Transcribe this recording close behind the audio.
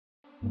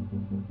Good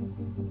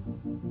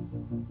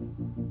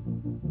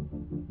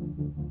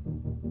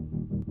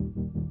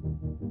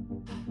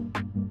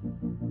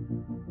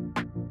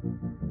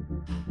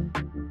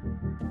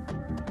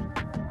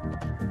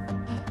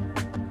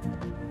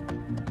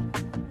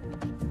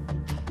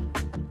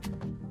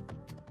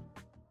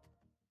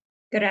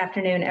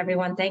afternoon,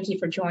 everyone. Thank you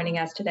for joining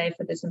us today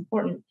for this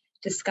important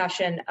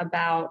discussion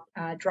about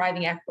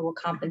driving equitable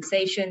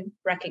compensation,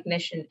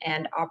 recognition,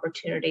 and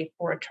opportunity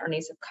for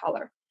attorneys of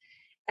color.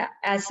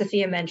 As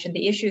Sophia mentioned,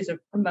 the issues of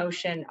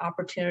promotion,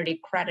 opportunity,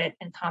 credit,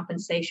 and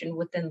compensation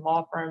within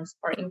law firms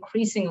are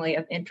increasingly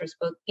of interest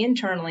both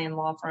internally in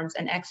law firms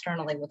and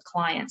externally with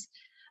clients.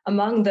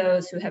 Among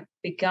those who have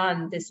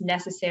begun this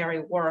necessary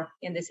work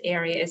in this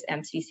area is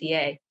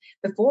MCCA.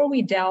 Before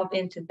we delve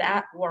into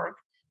that work,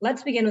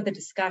 let's begin with a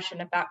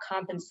discussion about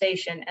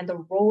compensation and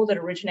the role that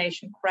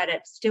origination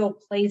credit still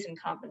plays in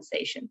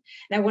compensation.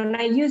 Now, when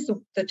I use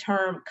the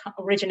term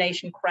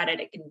origination credit,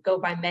 it can go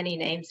by many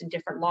names in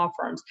different law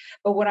firms,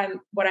 but what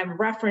I'm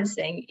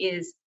referencing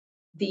is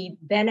the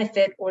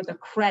benefit or the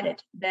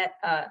credit that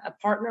a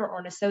partner or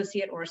an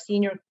associate or a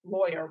senior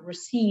lawyer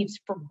receives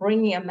for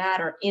bringing a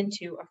matter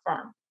into a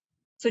firm.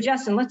 So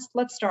Justin,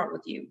 let's start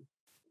with you.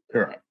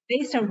 Sure.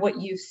 Based on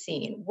what you've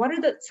seen, what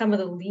are some of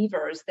the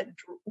levers that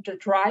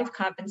drive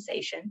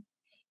compensation?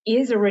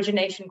 Is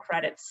origination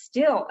credit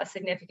still a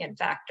significant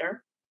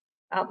factor?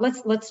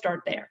 Let's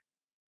start there.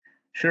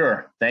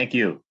 Sure. Thank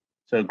you.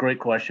 So great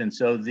question.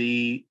 So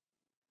the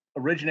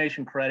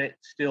origination credit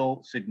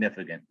still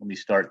significant. Let me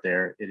start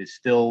there. It is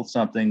still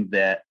something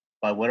that,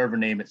 by whatever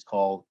name it's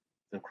called,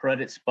 the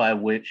credits by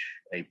which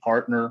a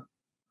partner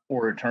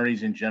or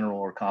attorneys in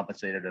general are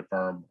compensated at a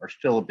firm are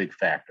still a big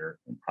factor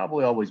and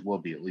probably always will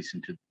be, at least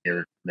into the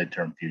near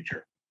midterm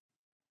future.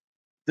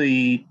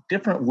 The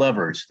different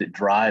levers that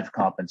drive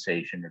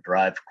compensation or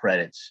drive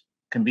credits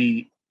can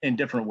be in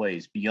different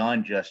ways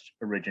beyond just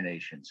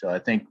origination. So I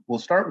think we'll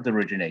start with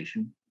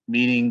origination,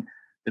 meaning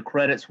the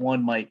credits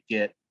one might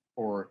get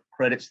or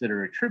credits that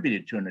are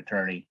attributed to an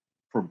attorney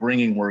for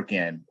bringing work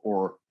in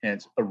or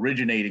hence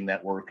originating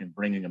that work and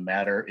bringing a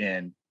matter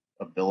in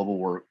of billable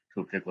work to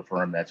a particular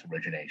firm. That's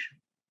origination.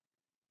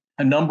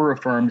 A number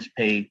of firms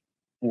pay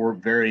for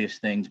various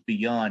things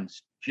beyond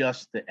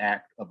just the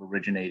act of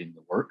originating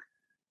the work.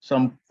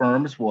 Some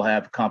firms will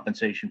have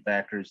compensation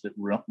factors that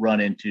run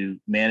into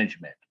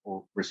management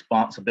or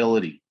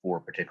responsibility for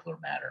a particular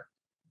matter,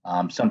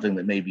 something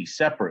that may be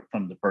separate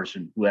from the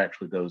person who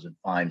actually goes and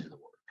finds the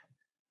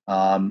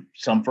work.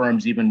 Some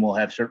firms even will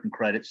have certain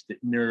credits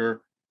that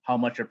mirror how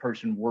much a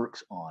person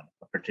works on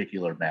a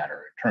particular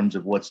matter in terms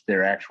of what's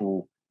their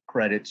actual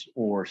credits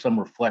or some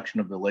reflection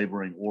of the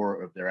laboring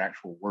or of their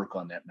actual work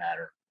on that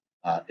matter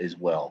as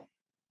well.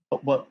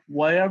 But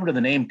whatever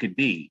the name could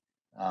be,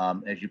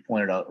 as you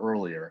pointed out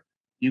earlier,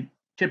 you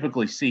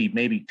typically see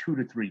maybe 2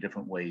 to 3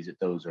 different ways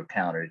that those are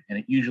counted. And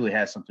it usually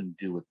has something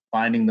to do with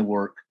finding the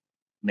work,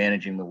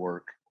 managing the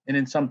work, and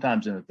then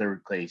sometimes in the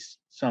third case,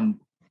 some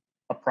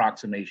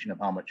approximation of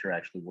how much you're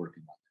actually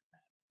working on that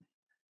matter.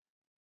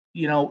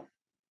 You know,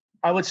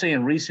 I would say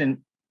in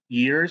recent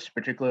years,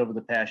 particularly over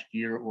the past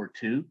year or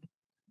two,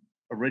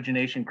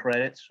 origination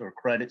credits or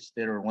credits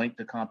that are linked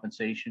to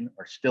compensation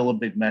are still a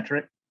big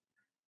metric.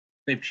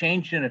 They've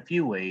changed in a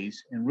few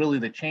ways, and really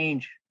the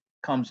change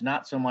comes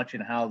not so much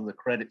in how the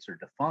credits are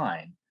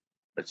defined,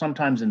 but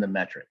sometimes in the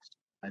metrics.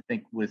 I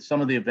think with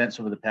some of the events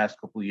over the past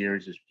couple of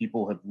years, as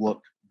people have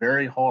looked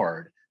very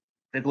hard,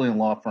 particularly in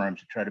law firms,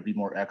 to try to be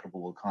more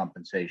equitable with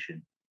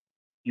compensation,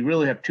 you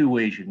really have 2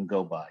 ways you can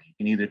go by. You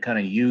can either kind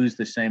of use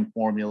the same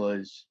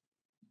formulas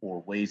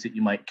or ways that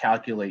you might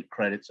calculate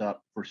credits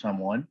up for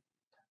someone,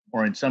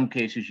 or in some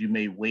cases, you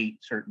may weight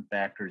certain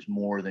factors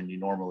more than you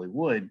normally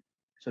would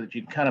so that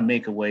you can kind of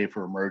make a way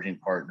for emerging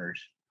partners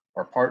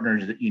or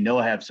partners that you know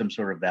have some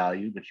sort of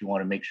value, but you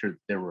want to make sure that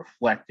they're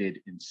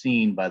reflected and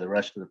seen by the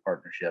rest of the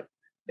partnership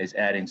as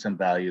adding some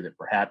value that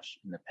perhaps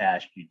in the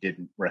past you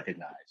didn't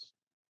recognize.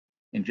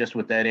 And just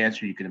with that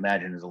answer, you can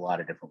imagine there's a lot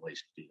of different ways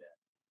to do that.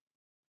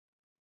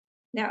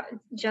 Now,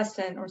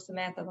 Justin or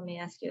Samantha, let me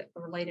ask you a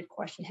related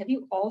question. Have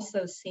you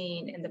also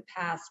seen in the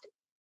past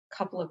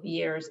couple of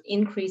years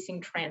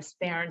increasing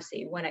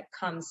transparency when it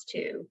comes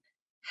to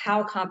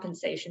how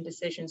compensation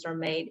decisions are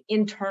made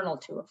internal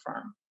to a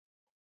firm?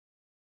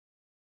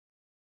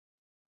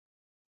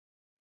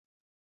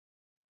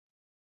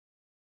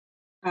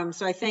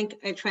 So I think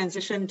I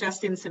transitioned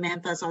Justin,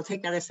 Samantha, so I'll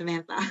take that as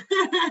Samantha.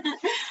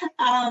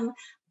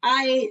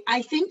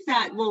 I think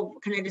that, well,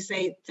 can I just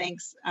say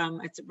thanks?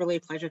 It's really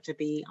a pleasure to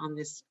be on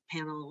this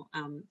panel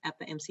at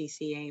the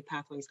MCCA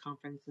Pathways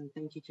Conference, and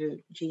thank you to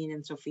Jean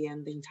and Sophia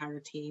and the entire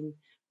team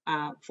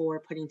for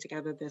putting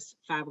together this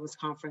fabulous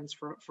conference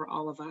for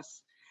all of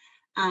us.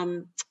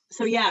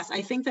 So yes,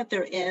 I think that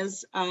there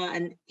is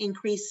an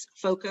increased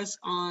focus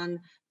on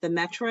the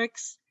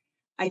metrics.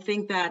 I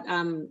think that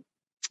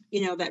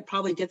that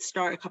probably did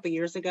start a couple of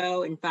years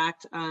ago. In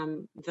fact,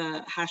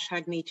 the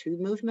 #MeToo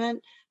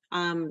movement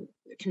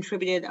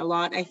contributed a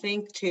lot, I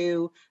think,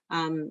 to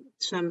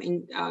some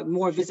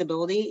more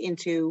visibility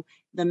into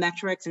the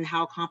metrics and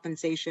how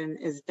compensation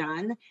is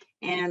done.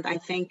 And I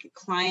think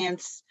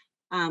clients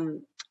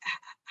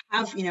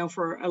have,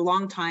 for a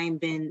long time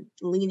been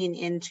leaning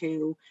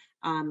into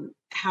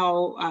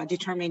how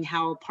determining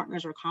how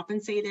partners are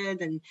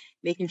compensated and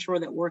making sure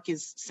that work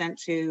is sent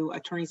to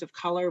attorneys of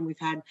color. And we've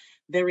had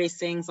various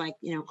things like,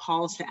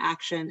 calls to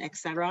action, et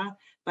cetera.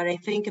 But I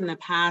think in the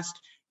past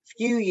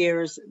few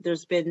years,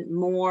 there's been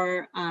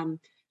more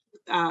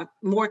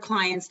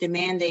clients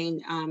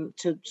demanding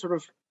to sort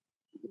of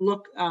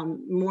look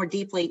more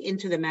deeply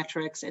into the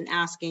metrics and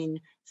asking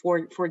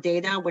for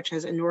data, which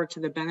has inured to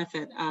the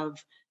benefit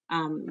of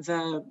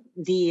the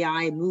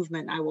DEI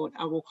movement, I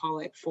will call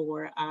it,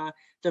 for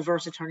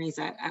diverse attorneys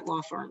at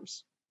law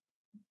firms.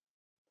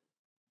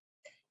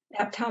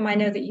 Now, Tom, I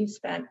know that you've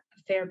spent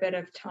a fair bit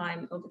of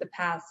time over the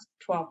past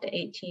 12 to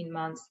 18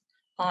 months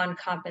on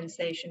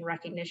compensation,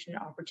 recognition,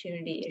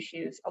 opportunity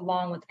issues,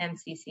 along with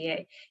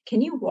MCCA.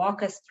 Can you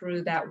walk us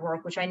through that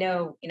work, which I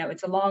know,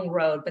 it's a long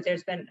road, but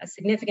there's been a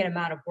significant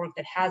amount of work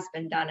that has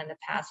been done in the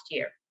past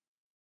year?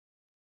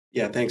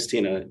 Yeah, thanks,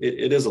 Tina.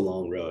 It is a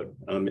long road.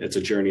 It's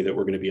a journey that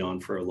we're going to be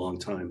on for a long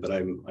time, but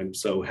I'm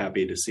so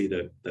happy to see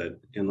that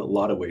in a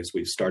lot of ways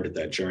we've started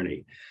that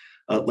journey.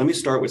 Let me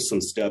start with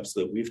some steps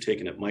that we've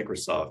taken at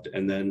Microsoft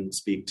and then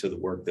speak to the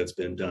work that's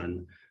been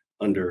done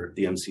under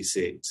the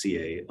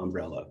MCCA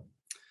umbrella.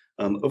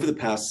 Over the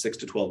past 6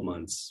 to 12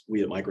 months,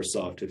 we at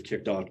Microsoft have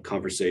kicked off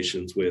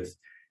conversations with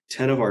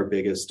 10 of our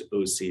biggest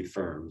OC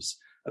firms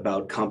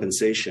about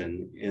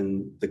compensation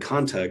in the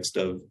context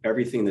of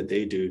everything that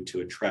they do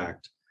to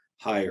attract,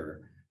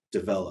 hire,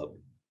 develop,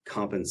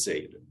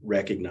 compensate,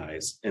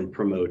 recognize, and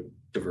promote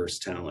diverse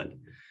talent.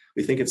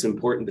 We think it's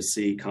important to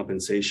see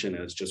compensation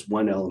as just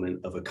one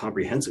element of a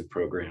comprehensive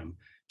program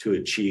to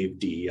achieve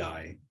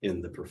DEI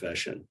in the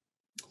profession.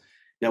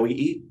 Now,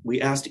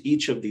 we asked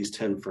each of these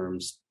 10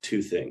 firms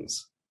 2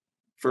 things.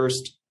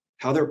 First,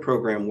 how their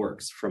program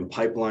works from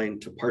pipeline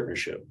to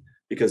partnership,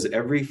 because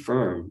every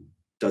firm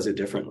does it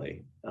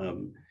differently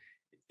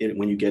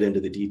when you get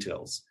into the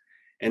details.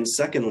 And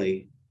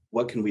secondly,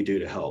 what can we do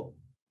to help?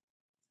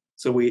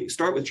 So we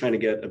start with trying to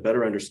get a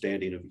better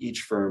understanding of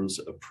each firm's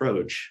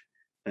approach,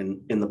 and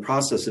in the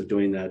process of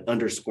doing that,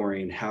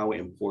 underscoring how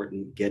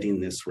important getting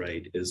this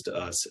right is to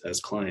us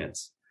as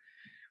clients.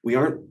 We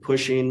aren't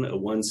pushing a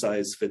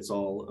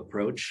one-size-fits-all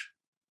approach.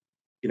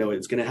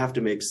 It's going to have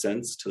to make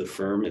sense to the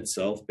firm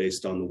itself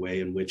based on the way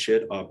in which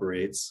it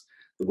operates,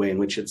 the way in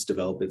which it's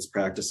developed its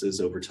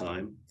practices over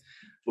time.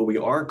 But we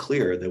are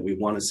clear that we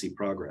want to see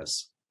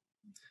progress.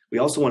 We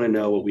also want to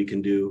know what we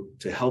can do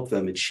to help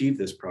them achieve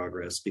this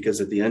progress,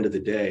 because at the end of the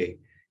day,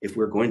 if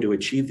we're going to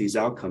achieve these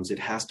outcomes, it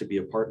has to be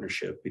a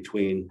partnership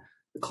between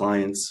the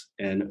clients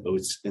and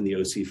the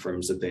OC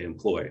firms that they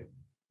employ.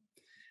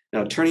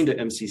 Now, turning to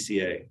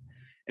MCCA.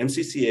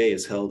 MCCA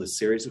has held a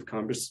series of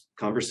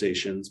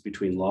conversations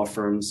between law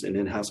firms and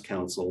in-house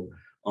counsel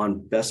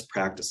on best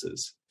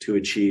practices to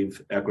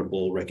achieve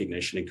equitable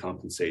recognition and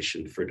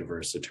compensation for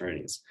diverse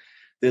attorneys.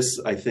 This,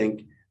 I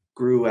think,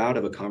 grew out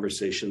of a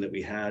conversation that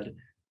we had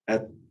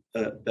at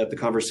the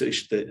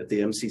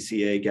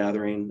MCCA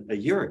gathering a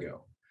year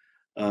ago.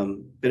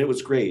 But it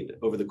was great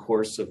over the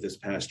course of this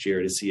past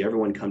year to see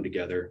everyone come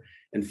together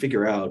and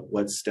figure out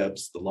what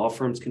steps the law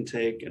firms can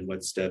take and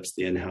what steps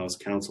the in-house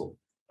counsel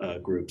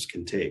groups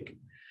can take.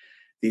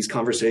 These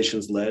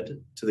conversations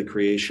led to the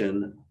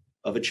creation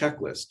of a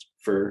checklist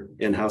for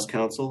in-house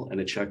counsel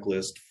and a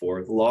checklist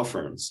for the law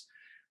firms.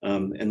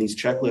 And these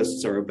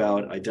checklists are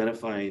about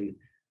identifying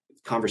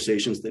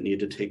conversations that need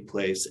to take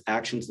place,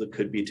 actions that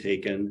could be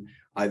taken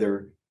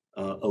either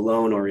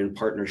alone or in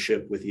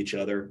partnership with each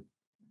other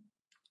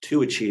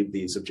to achieve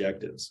these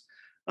objectives.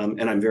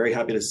 And I'm very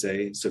happy to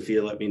say,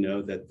 Sophia let me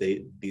know that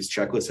these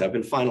checklists have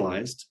been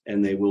finalized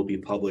and they will be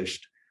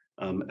published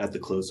at the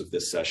close of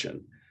this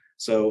session.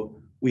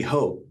 So we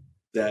hope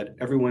that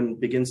everyone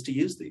begins to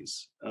use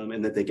these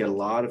and that they get a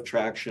lot of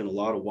traction, a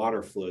lot of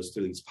water flows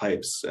through these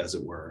pipes, as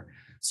it were,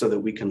 so that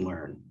we can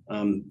learn.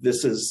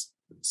 This is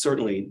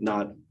certainly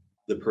not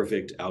the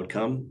perfect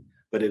outcome,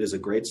 but it is a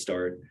great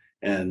start.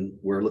 And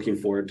we're looking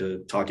forward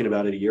to talking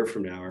about it a year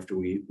from now after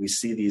we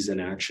see these in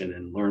action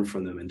and learn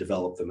from them and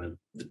develop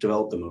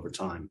them over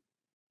time.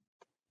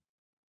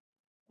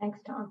 Thanks,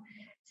 Tom.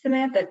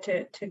 Samantha,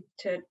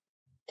 to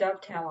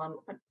dovetail on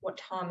what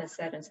Tom has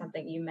said and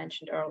something you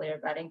mentioned earlier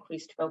about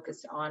increased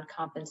focus on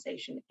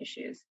compensation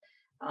issues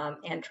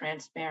and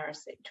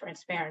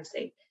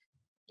transparency.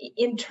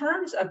 In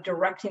terms of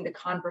directing the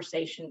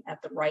conversation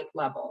at the right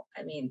level,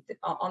 I mean,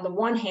 on the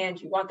one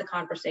hand, you want the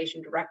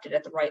conversation directed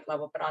at the right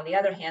level, but on the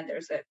other hand,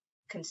 there's a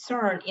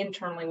concern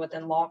internally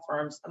within law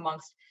firms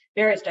amongst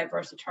various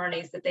diverse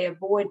attorneys that they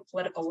avoid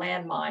political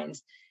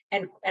landmines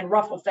and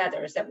ruffle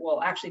feathers that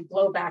will actually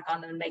blow back on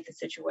them and make the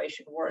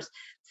situation worse.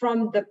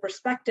 From the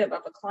perspective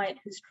of a client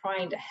who's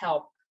trying to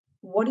help,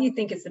 what do you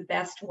think is the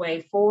best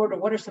way forward, or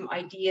what are some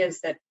ideas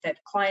that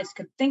clients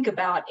could think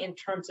about in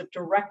terms of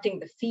directing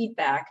the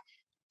feedback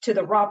to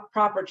the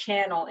proper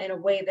channel in a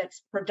way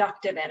that's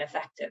productive and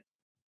effective?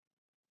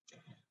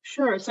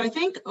 Sure. So I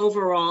think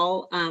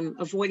overall,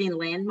 avoiding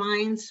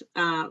landmines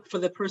for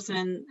the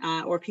person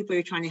or people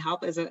you're trying to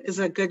help is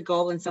a good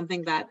goal, and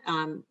something that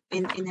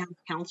in-house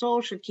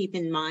counsel should keep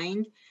in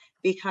mind,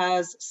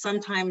 because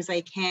sometimes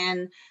they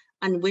can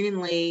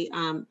unwittingly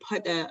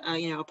put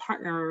a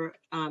partner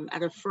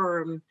at a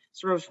firm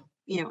sort of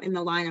in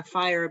the line of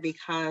fire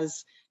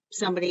because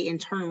somebody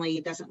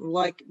internally doesn't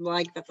like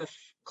that the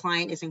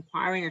client is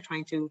inquiring or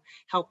trying to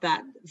help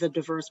the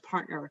diverse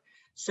partner.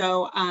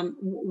 So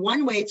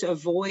one way to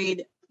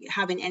avoid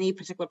having any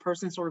particular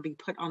person sort of be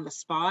put on the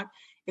spot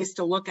is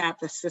to look at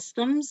the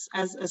systems,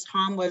 as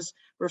Tom was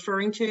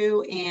referring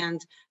to,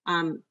 and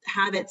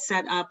have it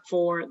set up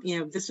for,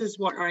 this is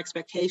what our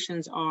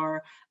expectations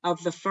are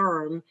of the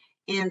firm,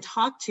 and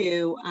talk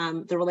to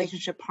the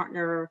relationship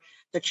partner,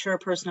 the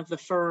chairperson of the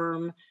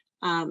firm,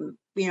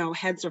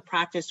 heads of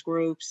practice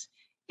groups,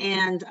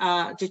 and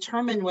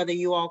determine whether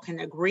you all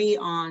can agree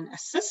on a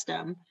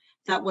system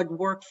that would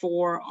work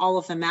for all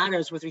of the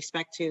matters with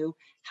respect to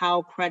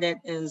how credit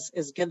is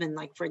given.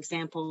 Like, for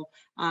example,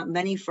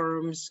 many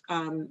firms,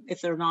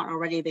 if they're not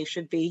already, they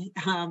should be,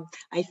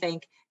 I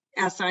think,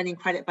 assigning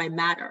credit by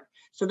matter.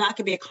 So that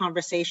could be a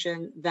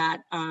conversation that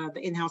the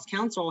in-house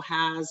counsel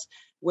has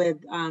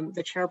with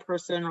the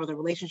chairperson or the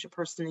relationship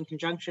person in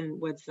conjunction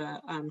with the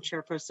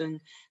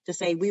chairperson to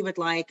say, we would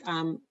like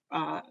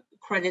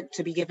credit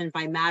to be given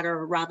by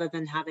matter rather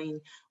than having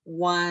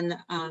one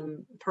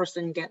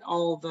person get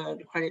all the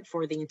credit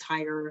for the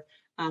entire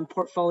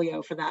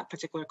portfolio for that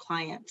particular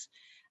client.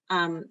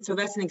 So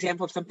that's an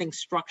example of something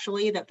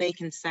structurally that they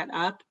can set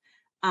up.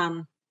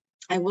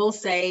 I will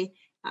say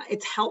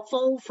it's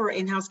helpful for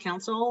in-house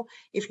counsel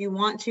if you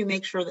want to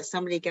make sure that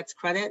somebody gets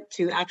credit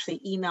to actually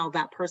email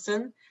that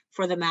person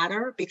for the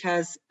matter,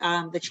 because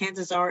the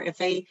chances are if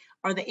they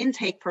are the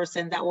intake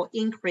person, that will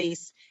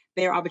increase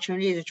their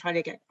opportunity to try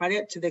to get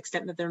credit to the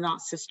extent that they're not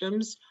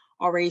systems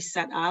already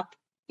set up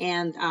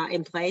and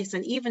in place.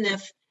 And even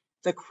if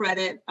the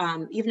credit,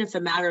 even if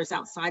the matter is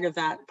outside of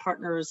that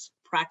partner's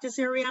practice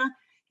area,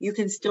 you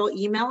can still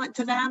email it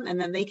to them and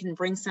then they can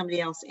bring somebody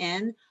else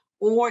in.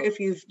 Or if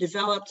you've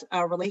developed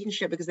a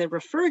relationship because they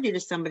referred you to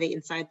somebody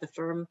inside the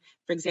firm,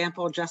 for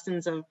example,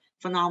 Justin's a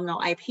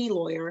phenomenal IP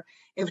lawyer.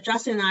 If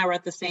Justin and I were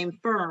at the same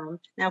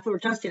firm, now if it were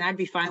Justin, I'd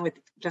be fine with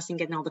Justin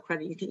getting all the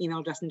credit. You can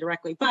email Justin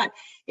directly. But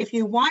if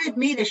you wanted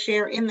me to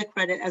share in the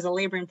credit as a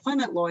labor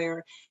employment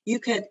lawyer,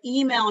 you could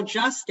email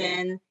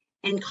Justin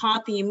and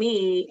copy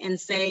me and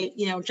say,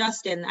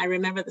 Justin, I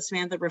remember that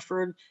Samantha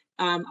referred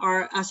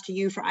us to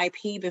you for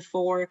IP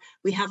before.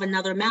 We have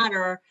another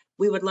matter.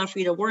 We would love for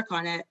you to work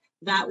on it.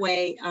 That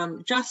way,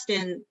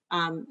 Justin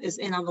is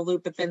in on the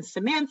loop, but then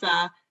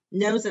Samantha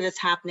knows that it's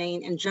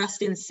happening, and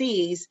Justin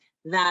sees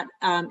that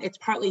it's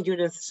partly due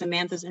to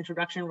Samantha's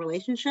introduction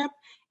relationship.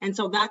 And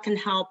so that can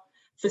help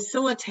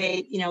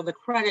facilitate, the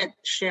credit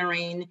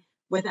sharing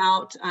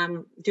without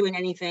doing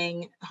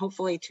anything,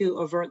 hopefully, to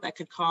avert that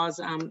could cause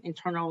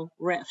internal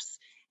rifts.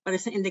 But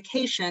it's an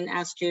indication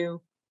as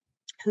to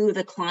who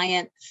the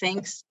client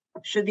thinks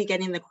should be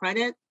getting the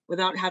credit,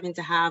 without having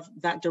to have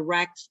that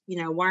direct,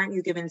 why aren't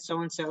you giving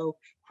so-and-so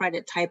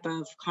credit type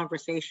of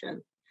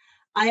conversation.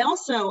 I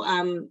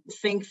also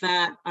think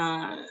that,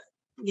 I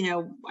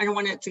don't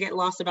want it to get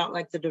lost about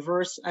like the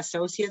diverse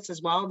associates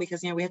as well,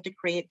 because, we have to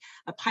create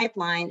a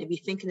pipeline and be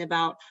thinking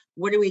about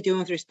what are we doing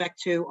with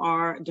respect to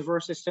our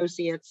diverse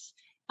associates,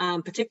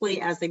 particularly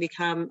as they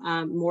become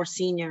more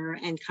senior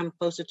and come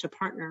closer to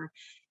partner.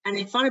 And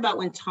I thought about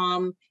when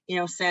Tom,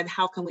 said,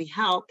 how can we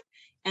help?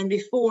 And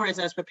before, as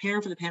I was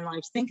preparing for the panel, I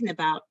was thinking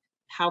about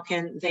how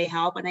can they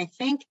help? And I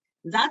think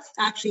that's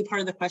actually part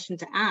of the question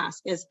to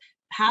ask is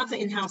have the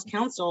in-house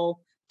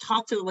counsel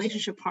talk to the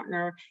relationship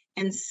partner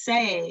and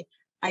say,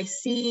 I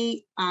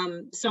see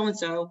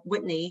so-and-so,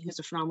 Whitney, who's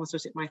a phenomenal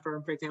associate at my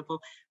firm, for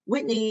example,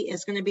 Whitney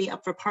is going to be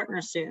up for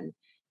partner soon.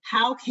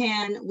 How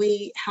can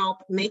we help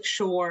make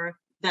sure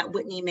that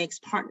Whitney makes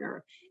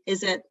partner?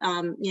 Is it,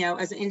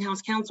 as an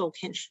in-house counsel,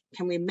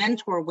 can we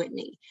mentor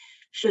Whitney?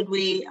 Should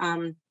we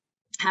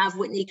have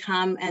Whitney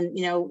come and,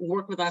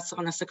 work with us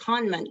on a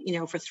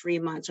secondment, for 3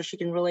 months, so she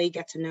can really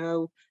get to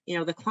know,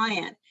 the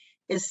client?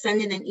 Is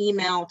sending an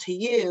email to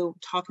you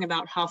talking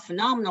about how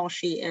phenomenal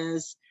she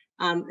is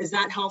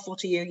that helpful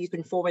to you? You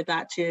can forward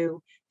that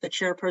to the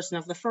chairperson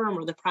of the firm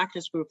or the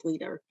practice group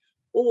leader.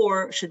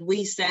 Or should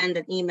we send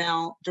an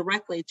email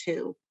directly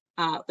to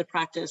the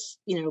practice,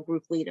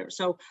 group leader?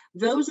 So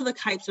those are the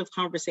types of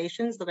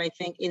conversations that I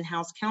think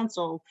in-house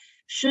counsel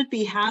should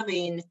be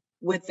having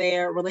with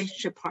their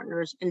relationship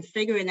partners and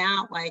figuring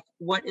out like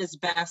what is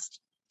best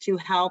to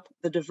help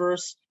the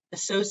diverse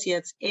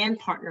associates and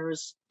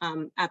partners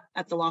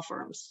at the law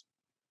firms.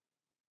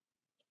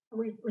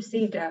 We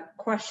received a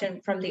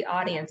question from the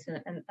audience,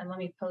 and let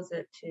me pose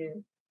it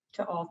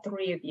to all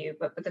three of you.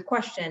 But the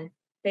question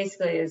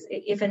basically is,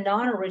 if a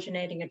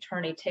non-originating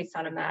attorney takes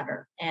on a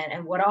matter,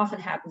 and what often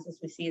happens as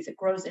we see is it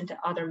grows into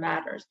other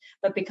matters,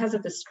 but because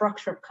of the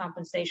structure of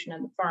compensation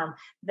in the firm,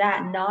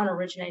 that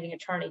non-originating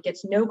attorney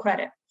gets no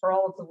credit for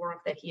all of the work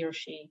that he or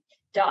she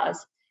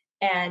does.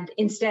 And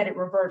instead it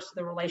reverts to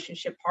the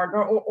relationship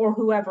partner or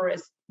whoever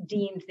is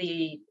deemed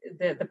the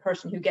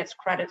person who gets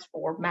credits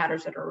for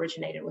matters that are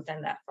originated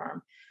within that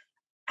firm.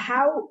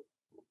 How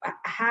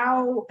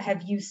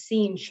have you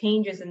seen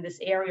changes in this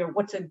area?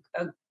 What's a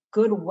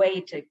good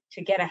way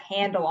to get a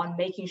handle on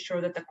making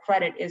sure that the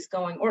credit is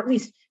going, or at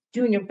least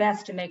doing your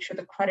best to make sure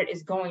the credit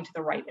is going to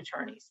the right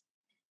attorneys?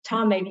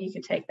 Tom, maybe you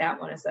could take that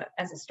one as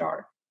a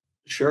start.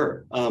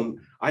 Sure.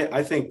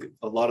 I think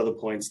a lot of the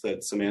points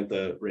that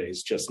Samantha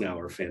raised just now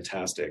are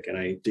fantastic. And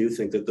I do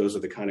think that those are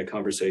the kind of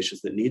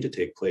conversations that need to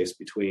take place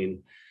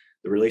between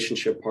the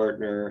relationship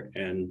partner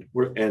and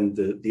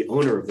the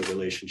owner of the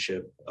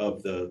relationship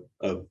of the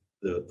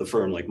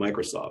firm like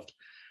Microsoft.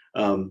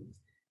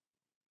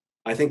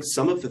 I think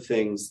some of the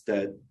things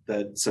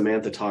that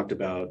Samantha talked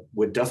about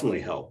would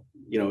definitely help.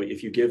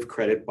 If you give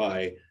credit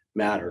by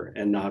matter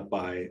and not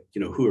by,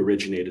 who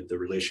originated the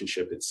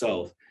relationship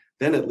itself,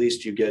 then at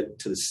least you get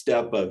to the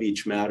step of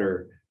each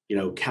matter,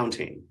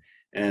 counting.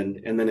 And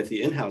then if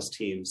the in-house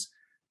teams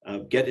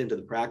get into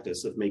the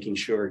practice of making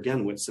sure,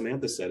 again, what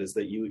Samantha said is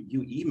that you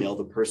email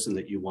the person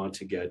that you want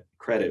to get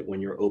credit when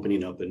you're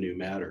opening up a new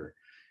matter.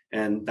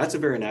 And that's a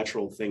very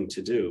natural thing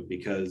to do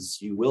because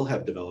you will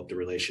have developed a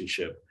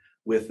relationship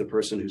with the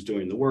person who's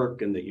doing the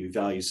work and that you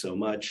value so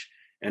much.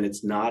 And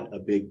it's not a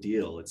big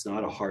deal. It's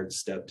not a hard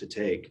step to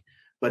take,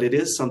 but it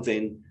is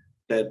something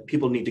that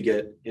people need to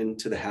get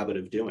into the habit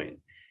of doing.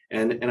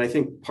 And I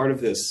think part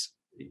of this,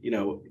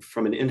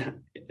 from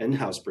an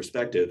in-house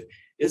perspective,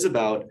 is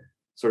about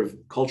sort of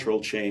cultural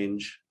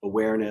change,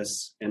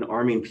 awareness, and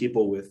arming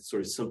people with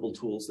sort of simple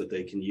tools that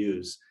they can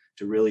use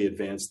to really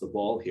advance the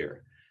ball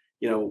here.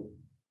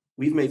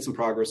 We've made some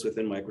progress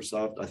within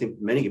Microsoft. I think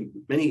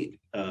many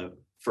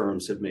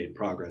firms have made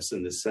progress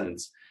in this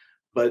sense,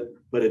 but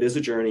it is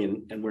a journey,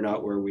 and we're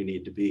not where we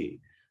need to be.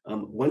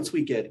 Once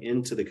we get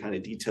into the kind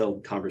of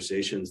detailed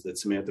conversations that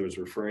Samantha was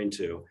referring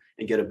to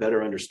and get a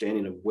better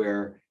understanding of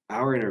where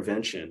our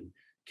intervention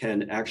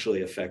can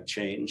actually affect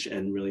change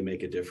and really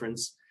make a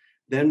difference,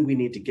 then we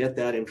need to get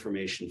that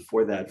information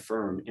for that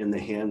firm in the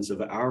hands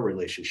of our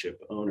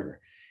relationship owner.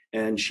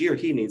 And she or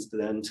he needs to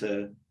then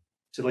to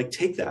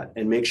take that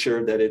and make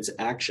sure that it's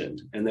actioned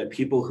and that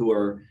people who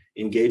are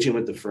engaging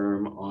with the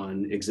firm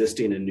on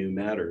existing and new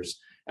matters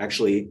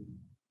actually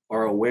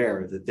are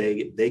aware that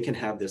they can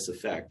have this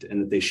effect and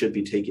that they should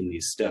be taking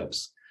these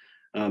steps.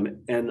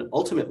 And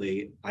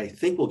ultimately, I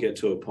think we'll get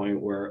to a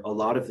point where a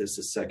lot of this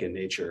is second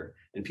nature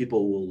and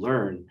people will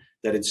learn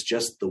that it's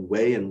just the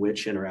way in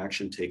which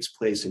interaction takes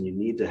place. And you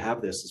need to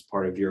have this as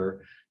part of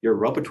your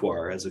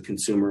repertoire as a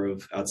consumer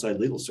of outside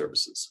legal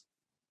services.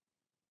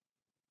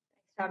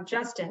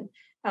 Justin,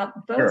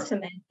 both Sure.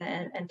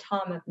 Samantha and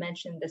Tom have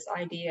mentioned this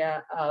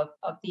idea of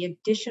the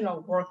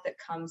additional work that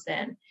comes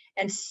in.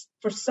 And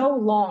for so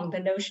long, the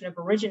notion of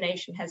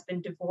origination has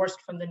been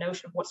divorced from the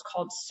notion of what's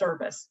called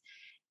service.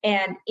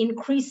 And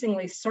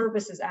increasingly,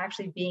 service is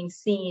actually being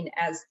seen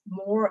as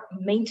more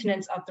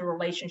maintenance of the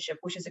relationship,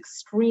 which is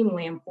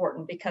extremely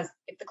important because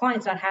if the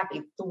client's not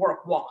happy, the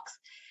work walks.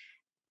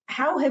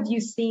 How have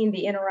you seen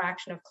the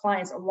interaction of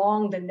clients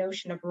along the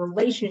notion of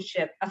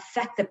relationship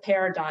affect the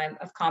paradigm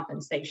of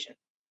compensation?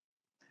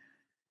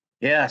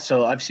 Yeah,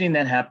 so I've seen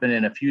that happen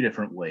in a few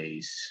different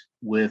ways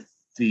with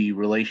the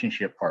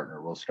relationship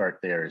partner. We'll start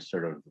there as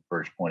sort of the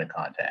first point of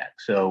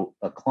contact. So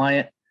a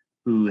client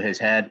who has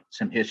had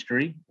some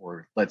history,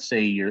 or let's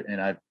say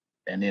I've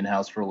been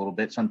in-house for a little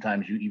bit,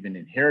 sometimes you even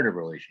inherit a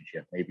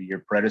relationship. Maybe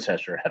your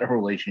predecessor had a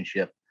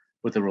relationship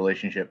with a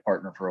relationship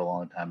partner for a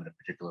long time in a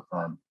particular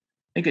firm.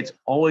 I think it's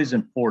always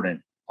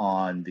important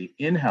on the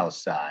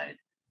in-house side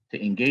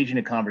to engage in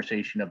a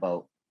conversation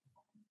about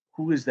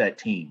who is that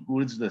team,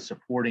 who is the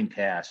supporting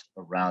cast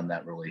around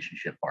that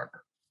relationship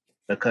partner,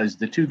 because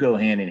the two go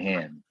hand in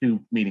hand, two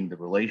meaning the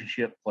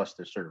relationship plus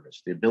the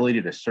service. The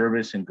ability to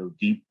service and go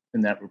deep in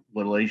that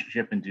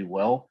relationship and do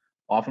well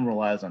often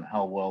relies on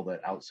how well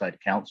that outside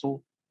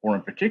counsel, or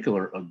in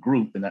particular, a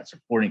group in that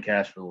supporting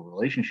cast for the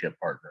relationship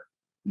partner,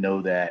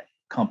 know that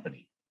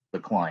company, the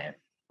client,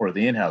 or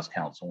the in-house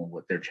counsel and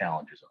what their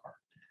challenges are.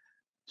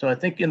 So I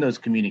think in those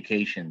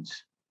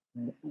communications,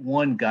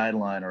 one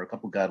guideline or a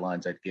couple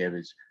guidelines I'd give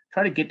is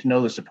try to get to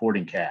know the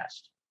supporting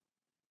cast.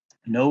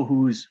 Know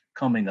who's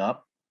coming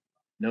up,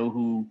 know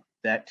who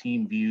that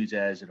team views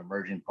as an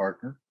emerging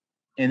partner,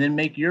 and then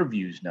make your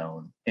views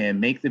known and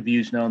make the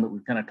views known that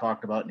we've kind of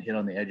talked about and hit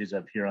on the edges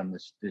of here on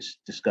this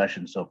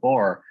discussion so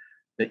far,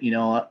 that,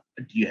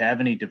 do you have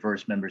any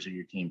diverse members of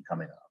your team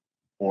coming up?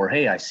 Or,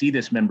 hey, I see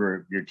this member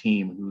of your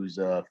team who's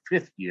a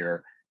fifth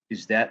year.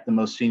 Is that the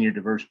most senior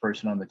diverse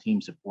person on the team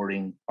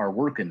supporting our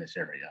work in this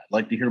area? I'd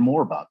like to hear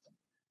more about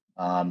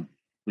them.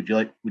 Would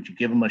you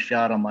give them a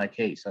shot on my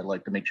case? I'd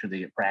like to make sure they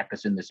get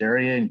practice in this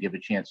area and give a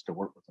chance to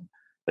work with them.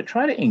 But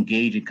try to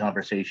engage in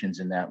conversations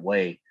in that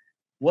way.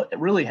 What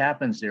really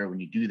happens there when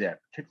you do that,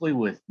 particularly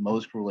with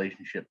most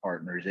relationship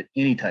partners at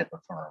any type of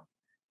firm,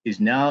 is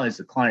now as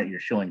the client, you're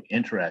showing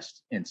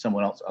interest in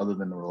someone else other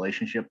than the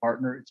relationship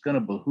partner. It's going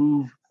to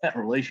behoove that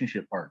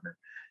relationship partner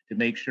to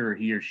make sure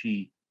he or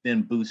she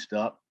then boosts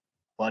up,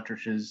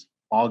 buttresses,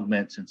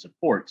 augments, and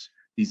supports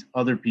these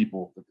other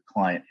people that the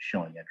client is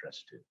showing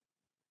interest to.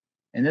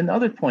 And then the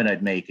other point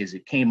I'd make is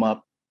it came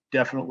up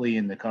definitely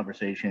in the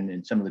conversation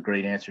and some of the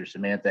great answers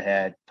Samantha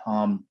had,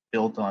 Tom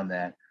built on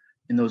that.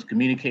 In those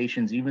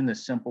communications, even the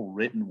simple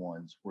written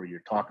ones where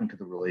you're talking to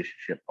the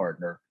relationship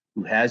partner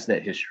who has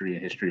that history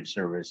of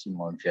service and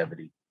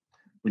longevity.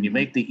 When you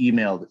make the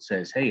email that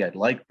says, hey, I'd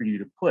like for you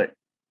to put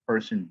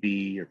person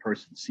B or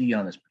person C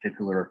on this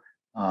particular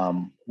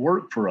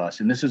work for us,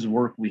 and this is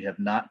work we have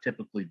not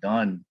typically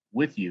done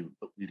with you,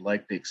 but we'd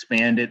like to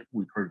expand it.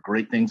 We've heard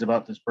great things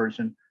about this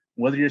person.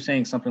 Whether you're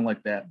saying something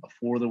like that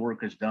before the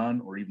work is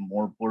done, or even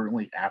more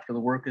importantly, after the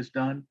work is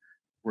done,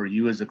 where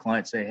you as a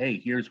client say,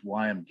 hey, here's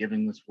why I'm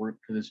giving this work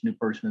to this new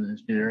person in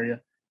this new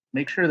area,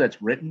 make sure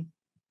that's written.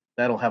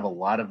 That'll have a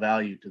lot of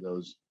value to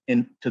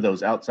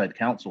those outside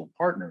counsel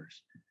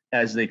partners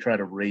as they try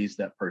to raise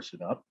that person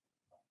up.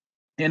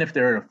 And if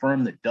they're at a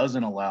firm that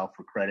doesn't allow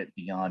for credit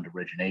beyond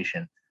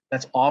origination,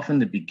 that's often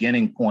the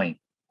beginning point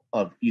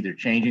of either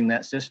changing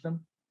that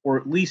system or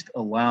at least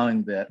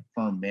allowing that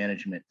firm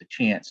management the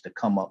chance to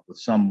come up with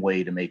some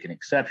way to make an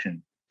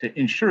exception to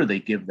ensure they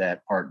give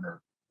that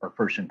partner or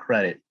person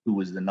credit who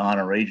was the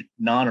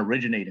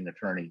non-originating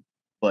attorney,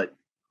 but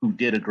who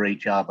did a great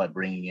job by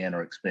bringing in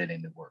or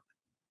expanding the work.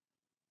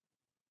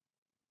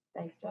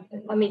 Thanks,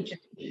 Justin. Let me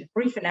just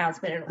brief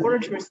announcement. In order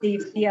to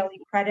receive CLE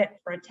credit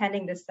for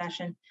attending this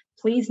session,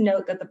 please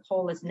note that the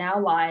poll is now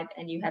live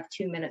and you have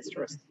 2 minutes to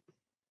respond.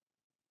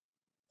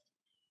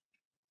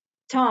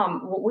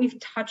 Tom, what we've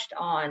touched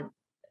on,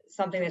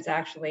 something that's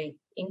actually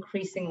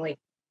increasingly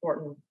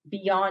important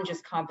beyond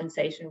just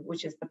compensation,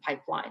 which is the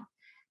pipeline.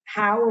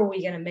 How are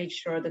we going to make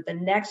sure that the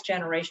next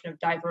generation of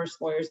diverse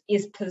lawyers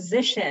is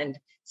positioned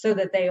so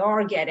that they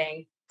are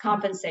getting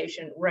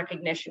compensation,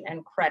 recognition,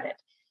 and credit?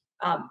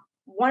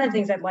 One of the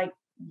things I'd like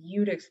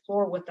you to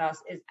explore with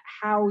us is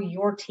how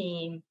your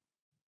team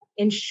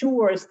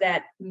ensures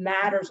that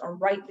matters are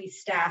rightly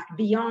staffed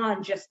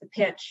beyond just the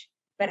pitch,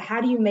 but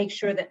how do you make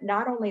sure that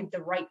not only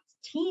the right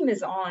team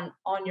is on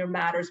your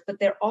matters, but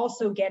they're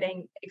also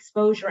getting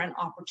exposure and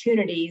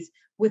opportunities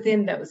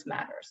within those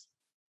matters?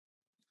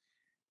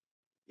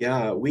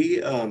 Yeah, we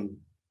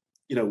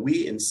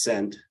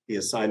incent the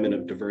assignment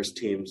of diverse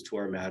teams to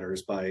our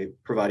matters by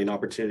providing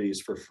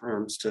opportunities for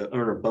firms to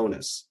earn a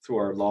bonus through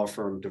our law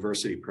firm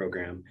diversity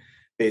program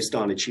based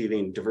on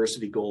achieving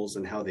diversity goals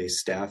and how they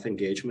staff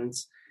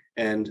engagements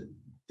and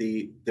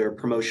their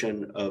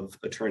promotion of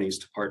attorneys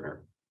to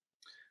partner.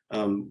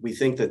 We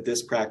think that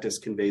this practice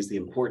conveys the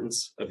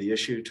importance of the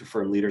issue to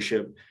firm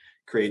leadership,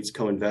 creates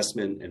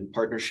co-investment and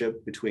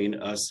partnership between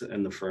us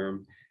and the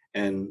firm,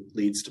 and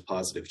leads to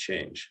positive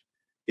change.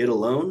 It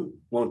alone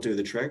won't do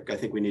the trick. I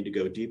think we need to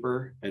go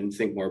deeper and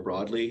think more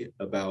broadly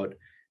about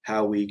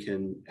how we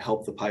can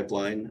help the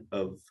pipeline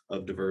of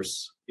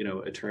diverse,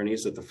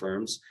 attorneys at the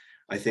firms.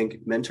 I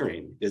think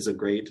mentoring is a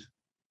great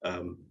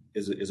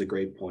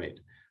point.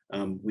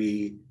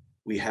 We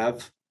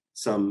have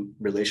some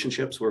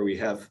relationships where we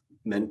have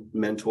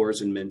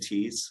mentors and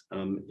mentees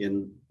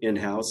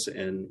in-house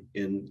and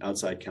in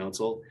outside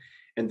counsel,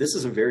 and this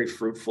is a very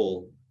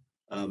fruitful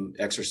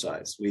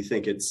exercise. We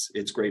think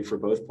it's great for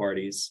both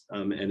parties,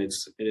 and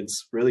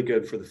it's really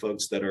good for the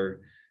folks that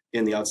are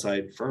in the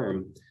outside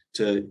firm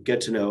to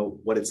get to know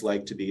what it's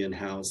like to be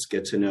in-house,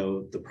 get to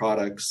know the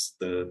products,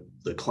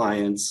 the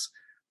clients,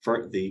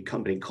 for the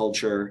company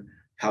culture,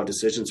 how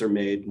decisions are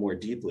made more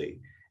deeply,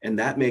 and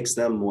that makes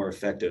them more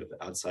effective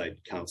outside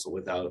counsel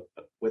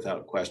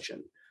without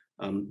question.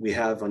 We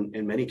have,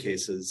 in many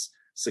cases,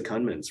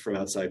 secondments from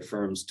outside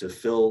firms to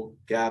fill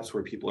gaps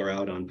where people are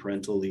out on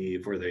parental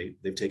leave or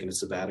they've taken a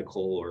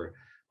sabbatical or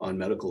on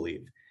medical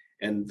leave.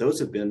 And those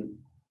have been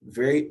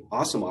very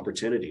awesome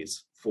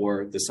opportunities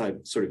for the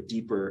sort of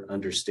deeper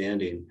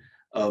understanding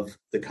of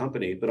the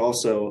company, but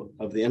also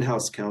of the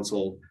in-house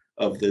counsel,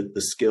 of the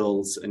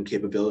skills and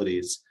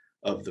capabilities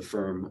of the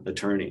firm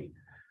attorney.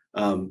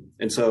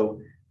 And so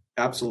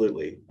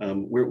absolutely.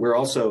 We're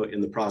also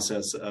in the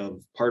process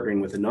of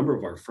partnering with a number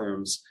of our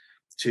firms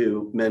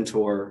to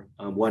mentor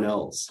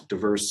 1Ls,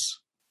 diverse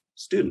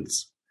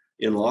students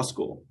in law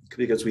school,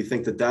 because we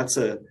think that that's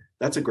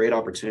a great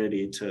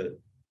opportunity to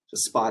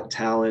spot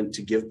talent,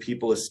 to give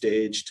people a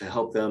stage, to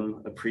help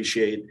them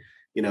appreciate,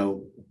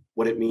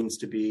 what it means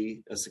to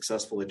be a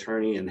successful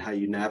attorney and how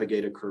you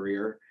navigate a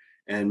career,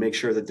 and make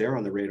sure that they're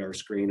on the radar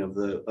screen of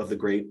the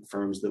great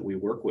firms that we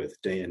work with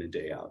day in and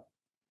day out.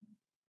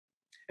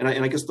 And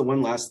I guess the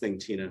one last thing,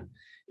 Tina,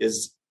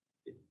 is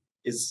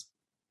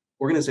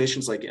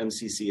organizations like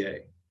MCCA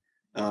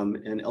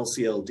and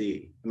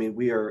LCLD. I mean,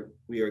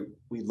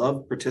 we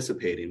love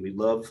participating. We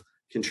love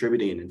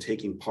contributing and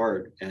taking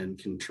part and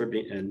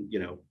contributing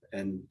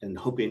and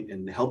hoping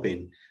and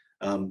helping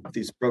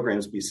these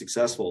programs be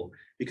successful,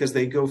 because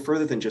they go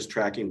further than just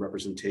tracking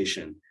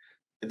representation.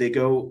 They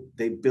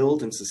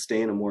build and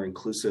sustain a more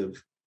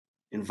inclusive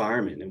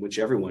environment in which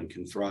everyone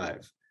can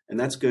thrive. And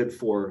that's good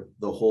for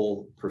the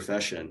whole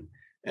profession,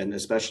 and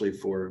especially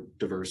for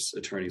diverse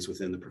attorneys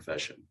within the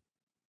profession.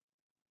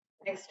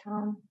 Thanks,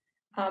 Tom.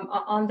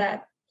 On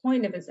that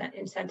point of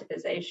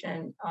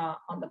incentivization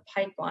on the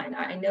pipeline,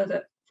 I know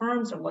that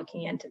firms are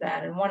looking into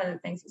that. And one of the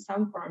things that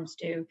some firms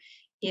do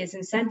is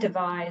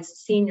incentivize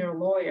senior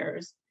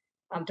lawyers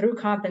through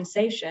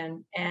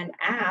compensation and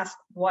ask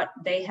what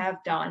they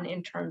have done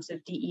in terms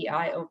of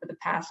DEI over the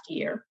past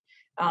year,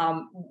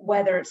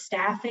 whether it's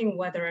staffing,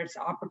 whether it's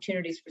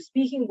opportunities for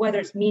speaking, whether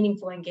it's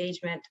meaningful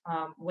engagement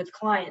with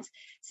clients.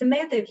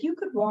 Samantha, if you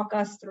could walk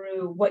us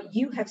through what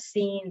you have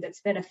seen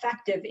that's been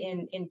effective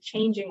in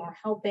changing or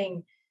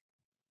helping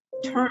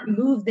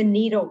move the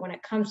needle when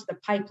it comes to the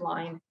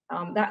pipeline,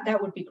 that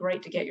would be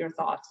great to get your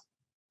thoughts.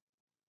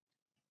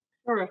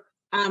 Sure.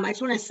 I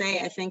just want to say,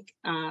 I think,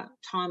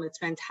 Tom, it's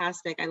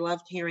fantastic. I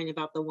loved hearing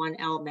about the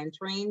 1L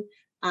mentoring.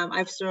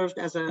 I've served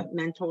as a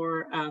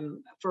mentor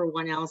for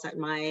 1Ls at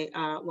my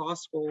law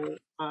school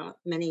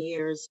many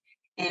years,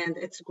 and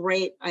it's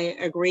great. I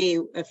agree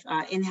with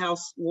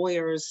in-house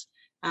lawyers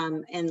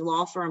and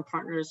law firm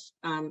partners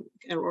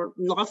or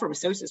law firm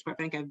associates, quite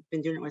frankly, I've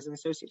been doing it as an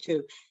associate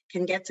too,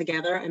 can get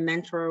together and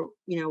mentor,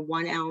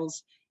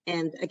 1Ls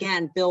and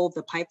again, build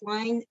the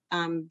pipeline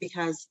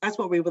because that's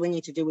what we really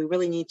need to do. We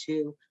really need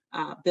to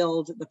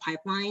build the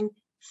pipeline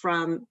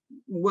from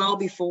well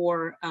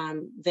before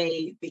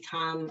they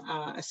become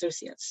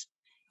associates.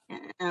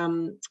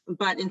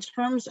 But in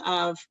terms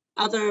of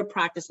other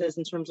practices,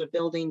 in terms of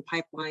building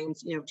pipelines,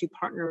 to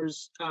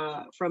partners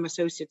from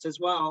associates as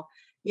well,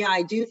 yeah,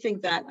 I do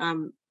think that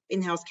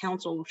in-house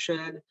counsel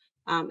should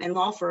and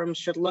law firms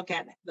should look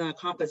at the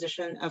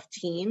composition of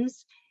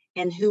teams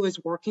and who is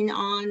working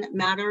on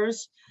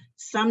matters.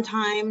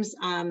 Sometimes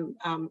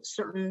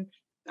certain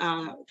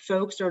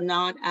folks are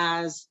not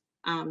as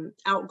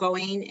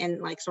outgoing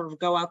and sort of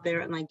go out there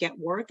and get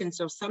work. And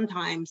so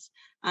sometimes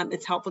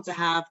it's helpful to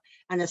have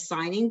an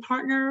assigning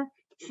partner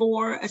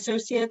for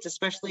associates,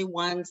 especially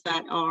ones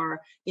that are,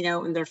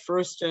 in their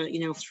first,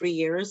 3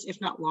 years, if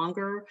not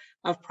longer,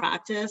 of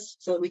practice,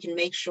 so that we can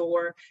make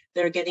sure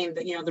they're getting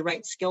the, the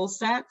right skill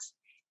sets,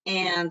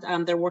 and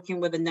they're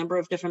working with a number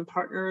of different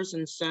partners.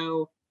 And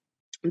so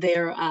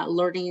they're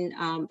learning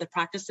the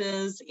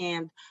practices,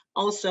 and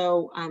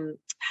also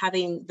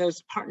having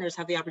those partners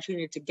have the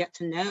opportunity to get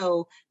to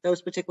know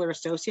those particular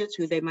associates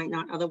who they might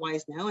not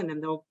otherwise know, and then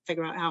they'll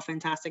figure out how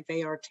fantastic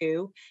they are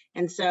too.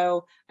 And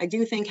so I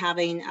do think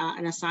having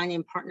an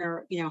assigning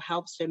partner,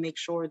 helps to make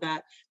sure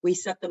that we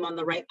set them on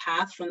the right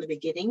path from the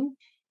beginning.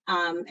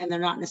 And they're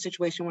not in a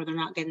situation where they're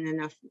not getting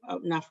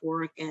enough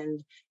work,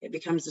 and it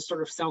becomes a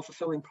sort of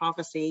self-fulfilling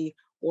prophecy,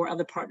 or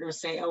other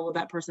partners say, oh, well,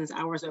 that person's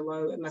hours are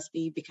low, it must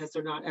be because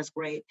they're not as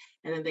great,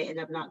 and then they end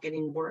up not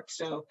getting work.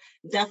 So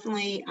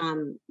definitely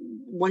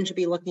one should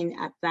be looking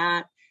at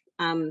that.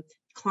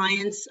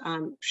 Clients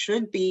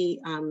should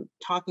be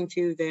talking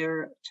to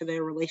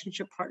their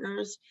relationship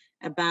partners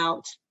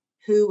about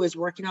who is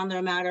working on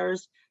their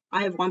matters.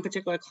 I have one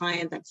particular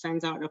client that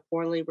sends out a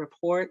quarterly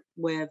report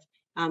with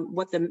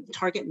what the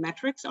target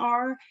metrics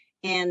are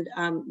and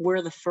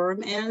where the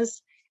firm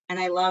is. And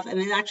I love, and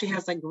it actually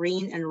has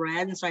green and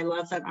red. And so I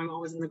love that I'm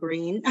always in the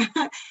green.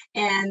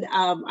 And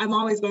I'm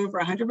always going for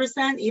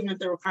 100%, even if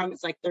the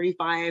requirement's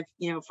 35,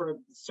 for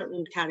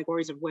certain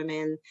categories of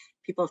women,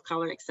 people of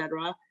color, et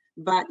cetera.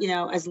 But,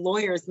 as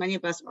lawyers, many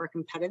of us are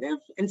competitive.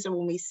 And so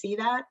when we see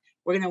that,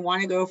 we're going to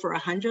want to go for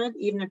 100,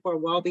 even if we're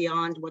well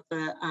beyond what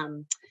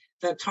the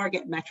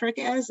target metric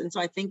is. And so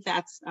I think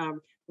that's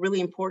really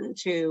important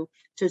to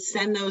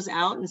send those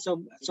out, and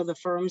so the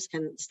firms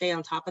can stay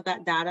on top of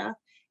that data.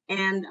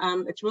 And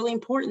it's really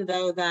important,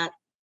 though, that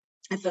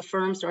if the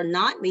firms are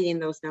not meeting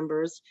those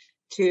numbers,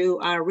 to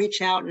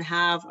reach out and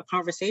have a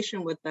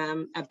conversation with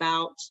them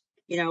about,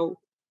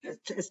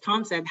 as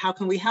Tom said, how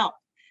can we help?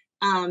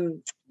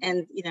 And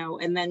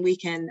then we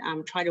can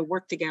try to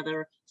work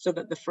together so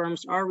that the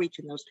firms are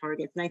reaching those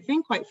targets. And I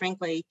think, quite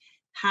frankly,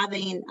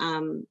 having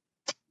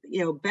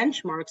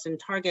benchmarks and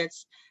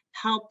targets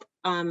help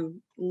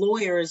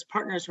lawyers,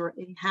 partners who are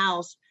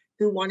in-house,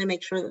 who want to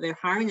make sure that they're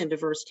hiring a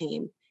diverse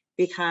team.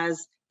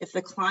 Because if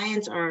the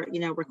clients are,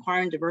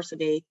 requiring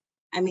diversity,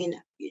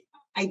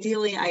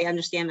 ideally, I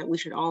understand that we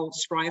should all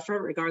strive for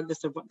it,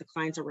 regardless of what the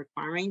clients are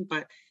requiring,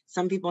 but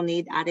some people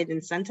need added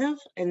incentive.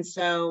 And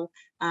so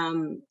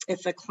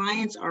if the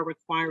clients are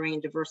requiring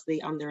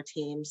diversity on their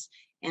teams,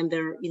 and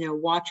they're,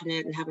 watching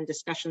it and having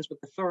discussions with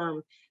the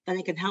firm, then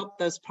it can help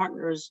those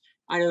partners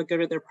either go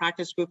to their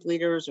practice group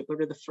leaders or go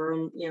to the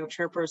firm,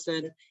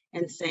 chairperson,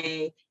 and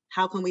say,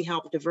 how can we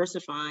help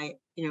diversify,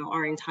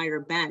 our entire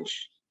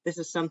bench? This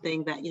is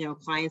something that,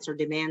 clients are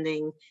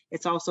demanding.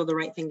 It's also the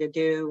right thing to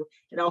do.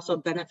 It also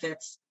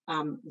benefits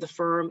the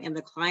firm and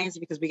the clients,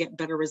 because we get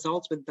better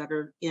results with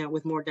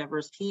with more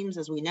diverse teams,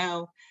 as we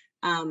know.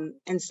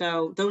 And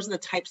so those are the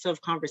types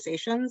of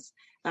conversations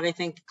that I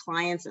think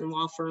clients and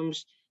law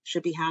firms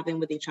should be having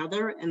with each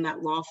other, and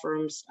that law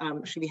firms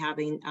should be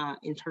having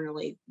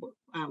internally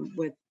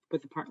with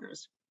the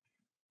partners.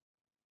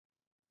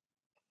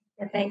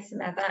 Yeah, thanks,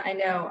 Samantha. I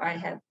know I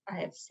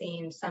have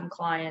seen some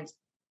clients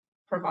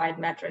provide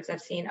metrics.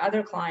 I've seen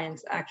other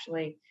clients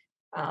actually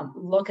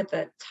look at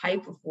the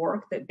type of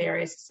work that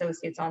various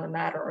associates on the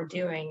matter are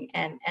doing,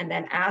 and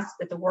then ask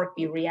that the work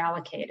be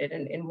reallocated.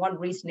 And in one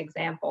recent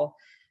example,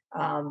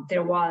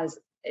 there was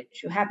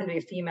who happened to be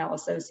a female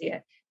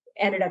associate,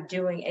 ended up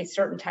doing a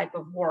certain type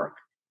of work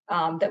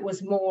that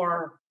was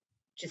more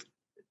just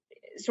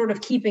sort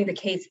of keeping the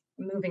case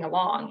moving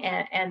along.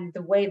 And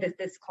the way that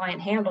this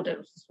client handled it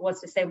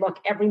was to say, look,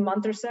 every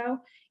month or so,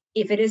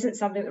 if it isn't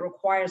something that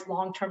requires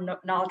long-term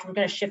knowledge, we're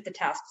going to shift the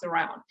tasks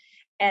around.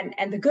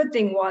 And the good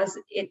thing was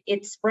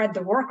it spread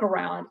the work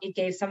around. It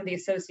gave some of the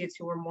associates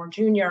who were more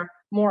junior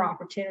more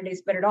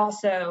opportunities, but it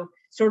also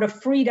sort of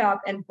freed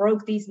up and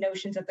broke these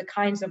notions of the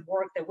kinds of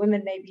work that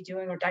women may be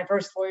doing or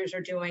diverse lawyers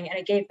are doing. And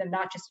it gave them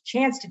not just a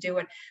chance to do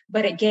it,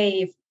 but it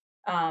gave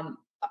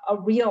a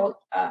real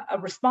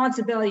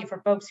responsibility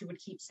for folks who would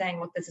keep saying,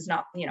 look, this is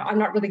not, I'm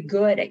not really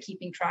good at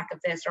keeping track of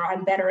this, or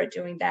I'm better at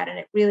doing that. And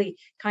it really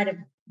kind of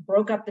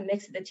broke up the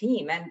mix of the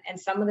team. And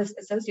some of the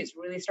associates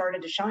really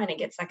started to shine and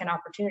get second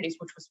opportunities,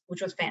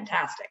 which was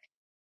fantastic.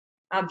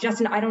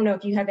 Justin, I don't know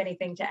if you have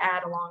anything to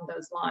add along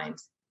those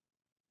lines.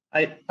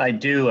 I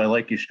do. I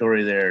like your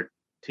story there,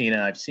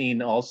 Tina. I've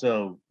seen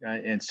also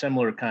a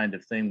similar kind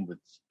of thing with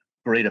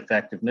great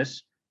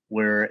effectiveness,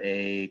 where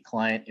a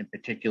client in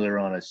particular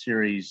on a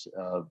series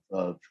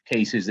of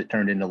cases that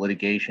turned into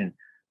litigation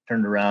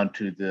turned around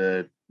to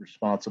the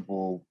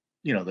responsible,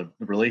 the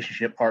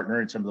relationship partner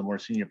and some of the more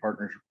senior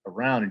partners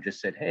around and just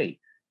said, hey,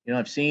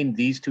 I've seen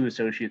these two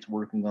associates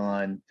working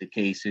on the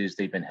cases.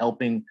 They've been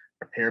helping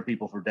prepare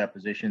people for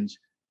depositions.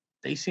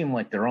 They seem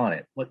like they're on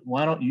it. But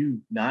why don't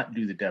you not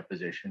do the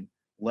deposition?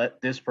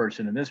 Let this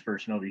person and this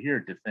person over here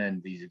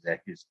defend these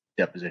executives'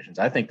 depositions.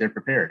 I think they're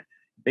prepared.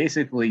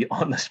 Basically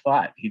on the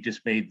spot, he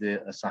just made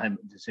the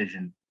assignment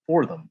decision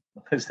for them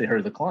because they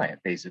are the client,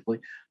 basically.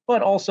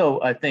 But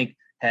also, I think,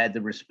 had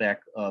the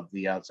respect of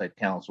the outside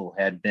counsel,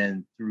 had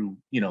been through,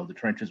 the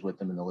trenches with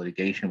them in the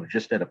litigation, was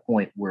just at a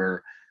point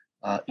where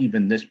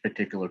even this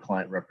particular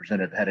client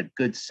representative had a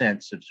good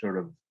sense of sort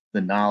of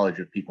the knowledge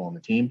of people on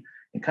the team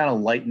and kind of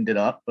lightened it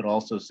up, but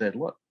also said,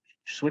 look,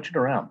 switch it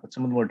around, put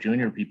some of the more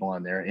junior people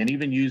on there, and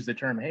even use the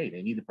term, hey,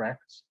 they need to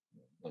practice.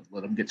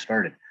 Let them get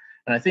started.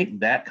 And I think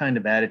that kind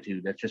of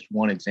attitude, that's just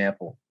one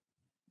example.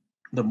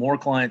 The more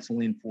clients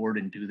lean forward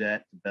and do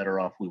that, the better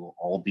off we will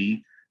all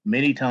be.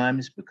 Many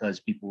times because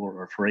people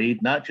are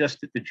afraid, not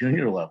just at the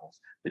junior levels,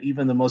 but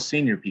even the most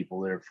senior people,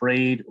 they're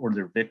afraid or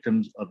they're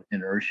victims of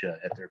inertia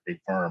at their big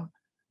firm.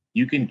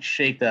 You can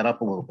shake that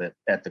up a little bit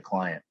at the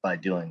client by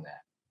doing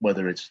that,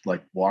 whether it's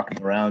like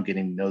walking around,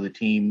 getting to know the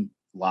team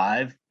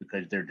live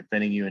because they're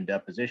defending you in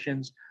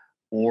depositions,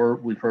 or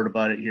we've heard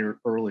about it here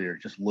earlier,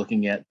 just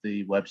looking at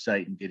the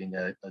website and getting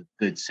a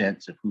good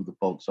sense of who the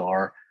folks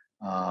are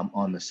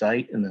on the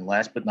site. And then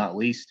last but not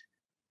least,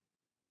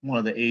 one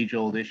of the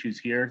age-old issues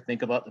here,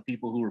 think about the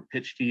people who were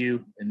pitched to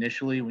you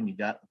initially when you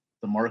got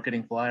the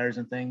marketing flyers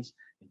and things.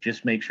 And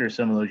just make sure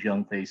some of those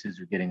young faces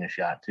are getting a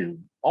shot too.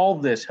 All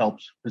of this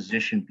helps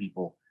position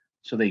people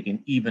so they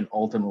can even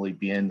ultimately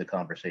be in the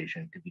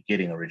conversation to be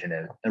getting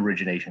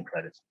origination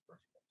credits.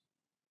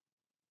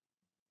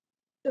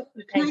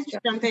 Can I just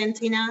jump in,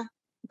 Tina?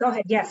 Go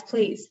ahead. Yes,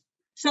 please.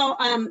 So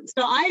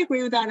I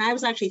agree with that. And I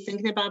was actually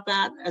thinking about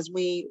that as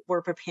we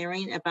were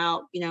preparing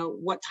about,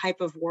 what type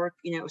of work,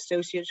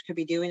 associates could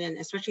be doing. And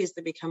especially as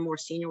they become more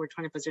senior, we're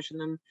trying to position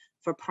them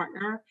for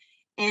partner.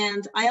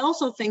 And I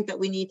also think that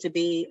we need to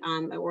be,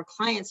 or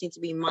clients need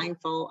to be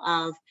mindful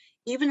of,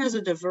 even as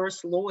a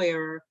diverse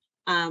lawyer,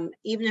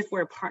 even if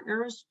we're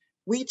partners,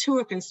 we too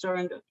are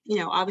concerned,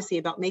 obviously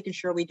about making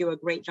sure we do a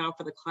great job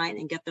for the client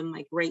and get them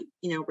like great,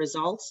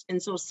 results.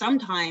 And so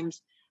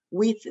sometimes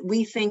we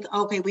think,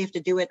 okay, we have to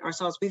do it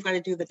ourselves. We've got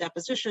to do the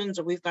depositions,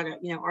 or we've got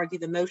to, argue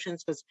the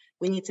motions, because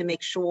we need to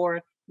make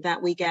sure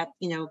that we get,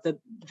 the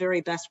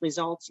very best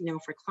results,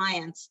 for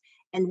clients.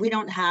 And we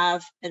don't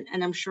have,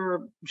 and I'm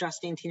sure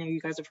Justine, Tina, you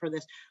guys have heard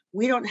this,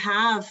 we don't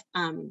have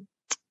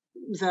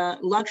the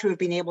luxury of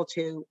being able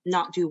to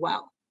not do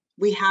well.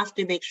 We have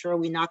to make sure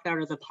we knock it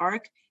out of the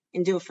park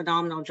and do a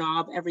phenomenal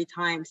job every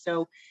time.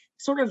 So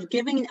sort of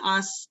giving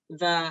us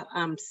the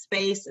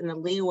space and the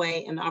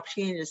leeway and the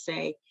opportunity to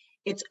say,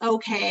 it's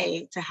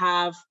okay to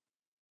have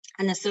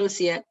an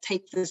associate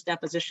take this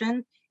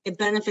deposition. It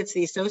benefits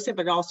the associate,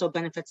 but it also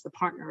benefits the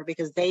partner,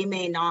 because they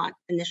may not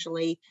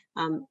initially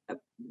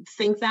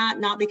think that,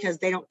 not because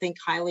they don't think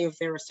highly of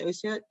their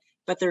associate,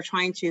 but they're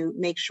trying to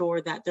make sure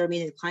that they're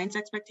meeting the client's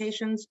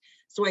expectations.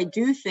 So I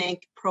do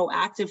think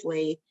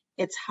proactively,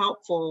 it's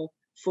helpful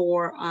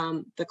for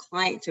the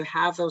client to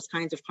have those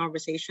kinds of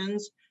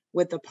conversations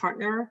with the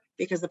partner,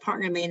 because the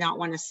partner may not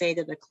want to say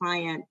to the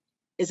client,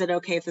 is it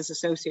okay if this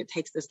associate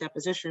takes this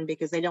deposition?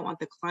 Because they don't want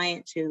the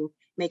client to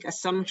make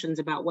assumptions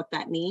about what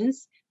that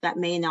means that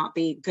may not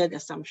be good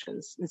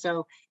assumptions. And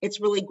so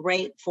it's really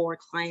great for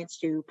clients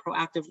to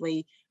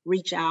proactively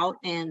reach out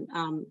and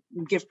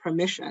give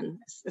permission,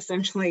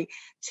 essentially,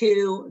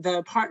 to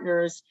the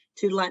partners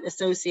to let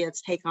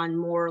associates take on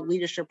more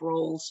leadership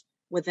roles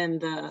within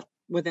the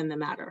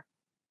matter.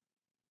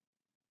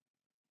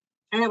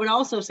 And I would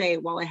also say,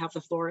 while I have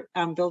the floor,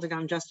 building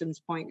on Justin's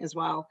point as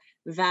well,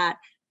 that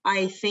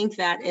I think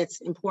that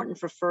it's important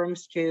for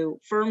firms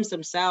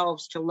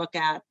themselves to look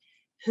at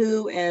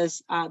who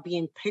is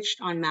being pitched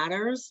on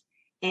matters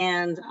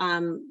And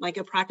like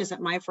a practice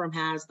that my firm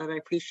has that I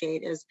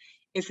appreciate is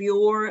if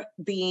you're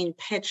being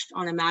pitched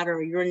on a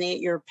matter,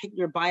 your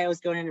bio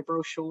is going in a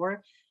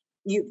brochure,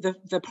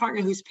 the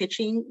partner who's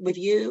pitching with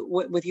you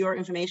with your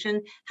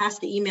information has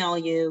to email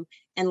you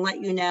and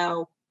let you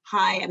know,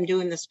 hi, I'm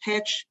doing this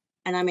pitch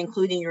and I'm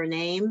including your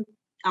name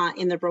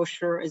in the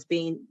brochure as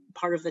being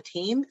part of the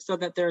team, so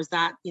that there's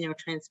that,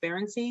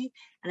 transparency.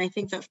 And I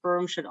think that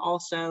firms should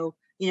also,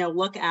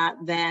 look at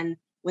then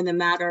when the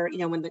matter,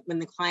 when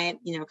the client,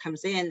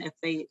 comes in, if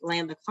they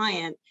land the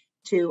client,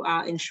 to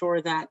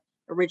ensure that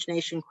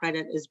origination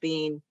credit is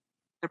being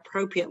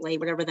appropriately,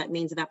 whatever that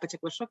means in that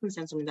particular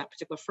circumstance or in that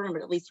particular firm,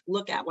 but at least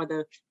look at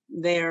whether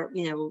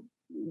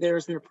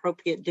there's an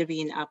appropriate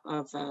divvying up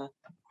of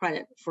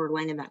credit for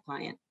landing that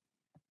client.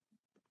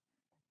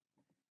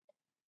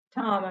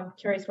 Tom, I'm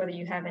curious whether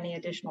you have any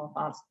additional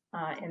thoughts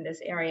in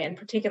this area. In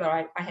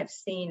particular, I have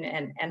seen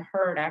and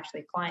heard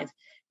actually clients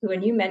who,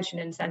 and you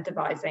mentioned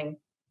incentivizing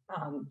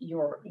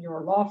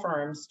your law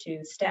firms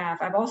to staff.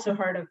 I've also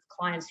heard of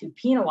clients who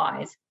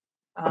penalize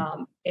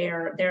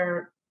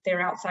their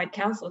outside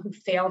counsel who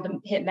failed to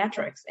hit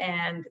metrics,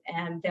 and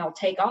they'll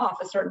take off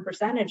a certain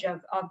percentage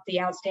of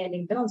the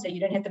outstanding bill and say you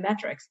didn't hit the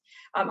metrics.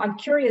 I'm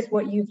curious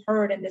what you've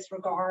heard in this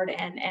regard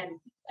and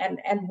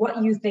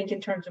what you think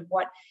in terms of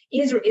what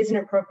is or isn't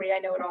appropriate. I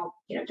know it all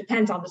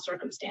depends on the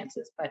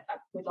circumstances, but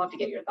we'd love to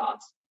get your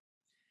thoughts.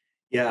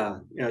 Yeah,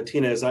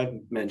 Tina, as I've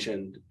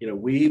mentioned,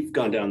 we've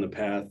gone down the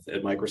path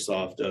at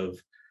Microsoft of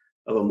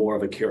a more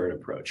of a carrot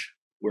approach,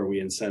 where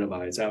we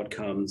incentivize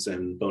outcomes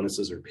and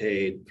bonuses are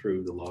paid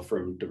through the law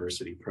firm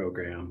diversity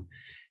program,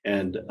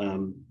 and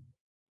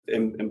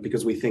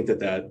because we think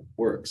that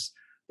works.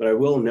 But I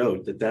will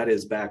note that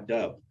is backed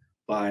up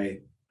by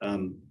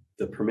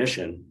the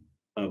permission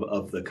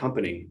of the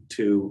company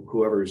to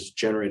whoever's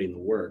generating the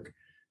work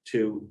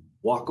to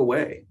walk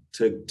away,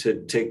 to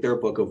take their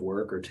book of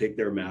work or take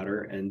their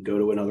matter and go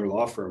to another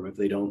law firm if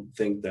they don't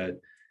think that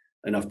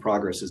enough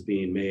progress is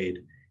being made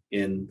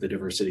in the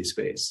diversity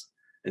space.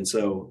 And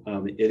so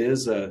it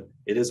is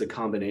a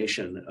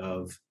combination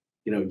of,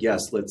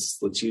 yes,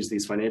 let's use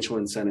these financial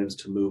incentives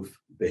to move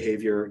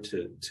behavior,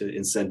 to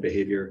incent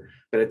behavior,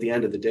 but at the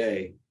end of the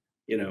day,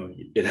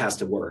 it has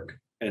to work,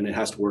 and it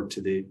has to work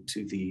to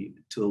the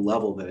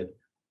level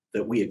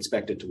that we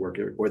expect it to work,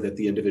 or that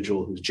the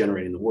individual who's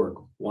generating the work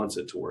wants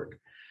it to work.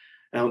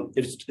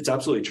 It's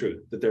absolutely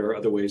true that there are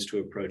other ways to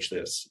approach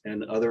this,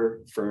 and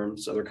other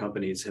firms, other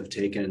companies have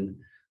taken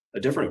a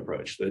different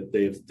approach.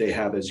 That they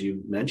have, as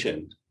you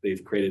mentioned,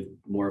 they've created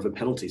more of a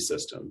penalty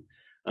system,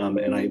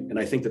 and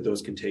I think that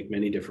those can take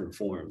many different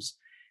forms.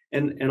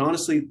 And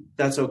honestly,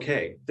 that's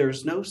okay.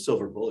 There's no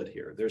silver bullet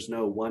here. There's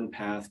no one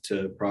path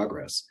to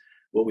progress.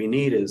 What we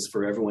need is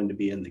for everyone to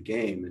be in the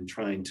game and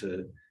trying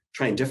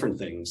different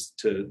things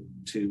to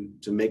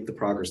make the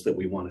progress that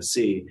we want to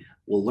see.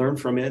 We'll learn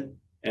from it.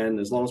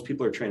 And as long as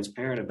people are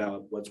transparent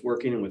about what's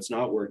working and what's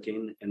not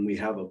working, and we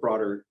have a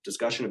broader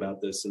discussion about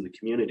this in the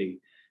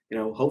community,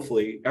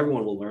 hopefully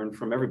everyone will learn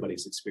from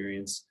everybody's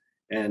experience,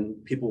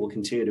 and people will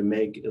continue to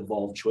make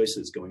evolved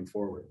choices going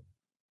forward.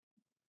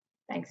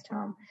 Thanks,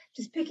 Tom.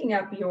 Just picking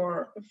up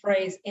your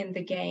phrase "in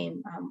the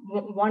game,"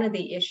 one of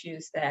the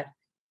issues that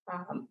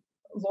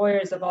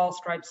lawyers of all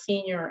stripes,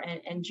 senior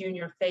and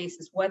junior, face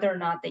is whether or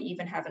not they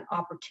even have an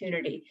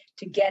opportunity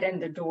to get in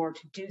the door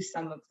to do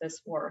some of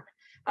this work.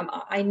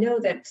 I know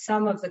that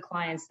some of the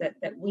clients that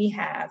we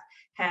have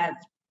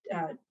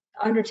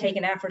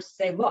undertaken efforts to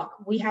say, look,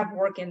 we have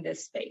work in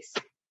this space.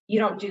 You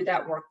don't do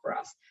that work for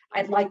us.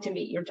 I'd like to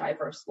meet your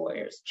diverse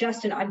lawyers.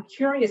 Justin, I'm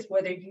curious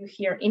whether you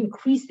hear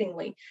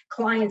increasingly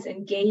clients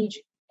engage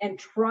and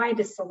try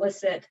to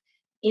solicit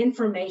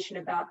information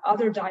about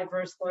other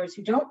diverse lawyers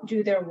who don't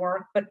do their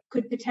work, but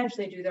could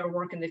potentially do their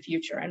work in the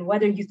future, and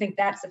whether you think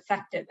that's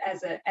effective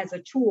as a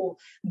tool,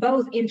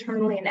 both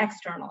internally and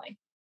externally.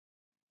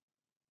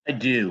 I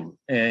do,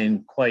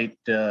 and quite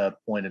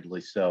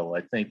pointedly so.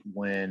 I think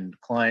when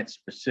clients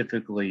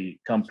specifically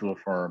come to a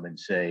firm and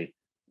say,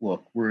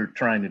 look, we're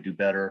trying to do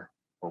better,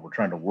 or we're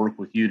trying to work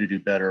with you to do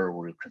better, or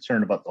we're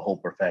concerned about the whole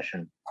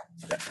profession,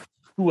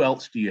 who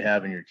else do you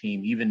have in your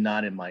team, even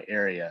not in my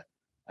area?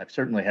 I've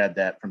certainly had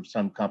that from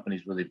some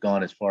companies where they've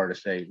gone as far to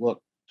say,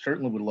 look,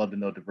 certainly would love to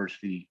know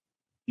diversity,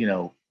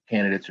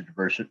 candidates or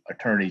diverse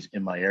attorneys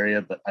in my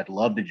area, but I'd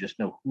love to just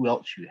know who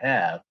else you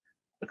have,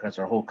 because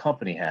our whole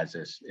company has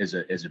this as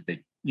a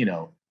big,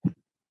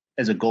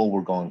 as a goal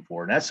we're going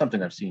for. And that's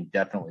something I've seen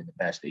definitely in the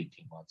past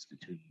 18 months to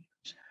 2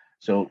 years.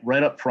 So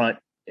right up front,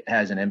 it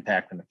has an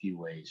impact in a few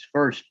ways.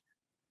 First,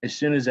 as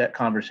soon as that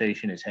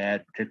conversation is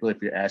had, particularly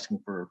if you're asking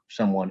for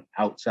someone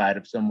outside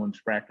of someone's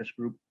practice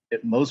group,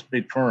 at most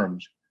big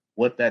firms,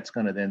 what that's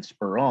going to then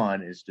spur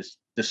on is just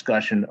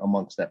discussion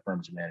amongst that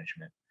firm's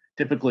management.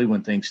 Typically,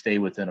 when things stay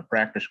within a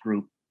practice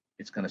group,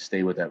 it's going to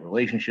stay with that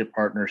relationship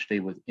partner, stay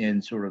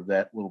within sort of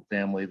that little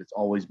family that's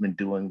always been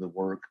doing the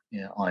work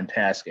on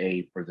task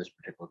A for this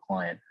particular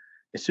client.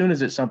 As soon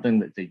as it's something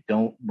that they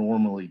don't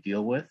normally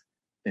deal with,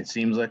 it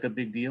seems like a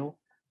big deal.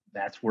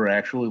 That's where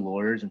actually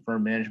lawyers and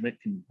firm management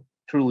can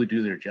truly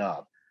do their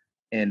job.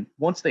 And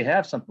once they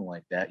have something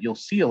like that, you'll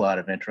see a lot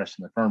of interest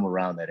in the firm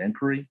around that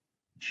inquiry.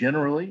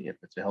 Generally, if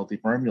it's a healthy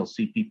firm, you'll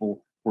see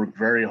people work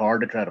very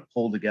hard to try to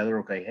pull together,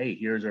 okay, hey,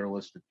 here's our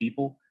list of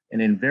people.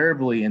 And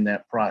invariably in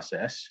that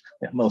process,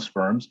 at most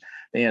firms,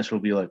 the answer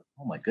will be like,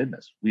 oh my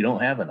goodness, we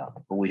don't have enough,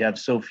 or we have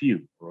so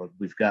few, or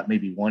we've got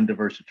maybe one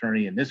diverse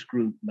attorney in this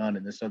group, none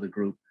in this other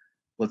group.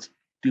 Let's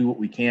do what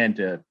we can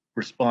to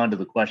respond to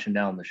the question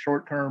now in the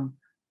short term,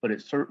 but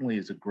it certainly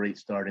is a great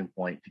starting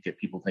point to get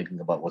people thinking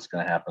about what's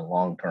going to happen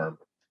long term,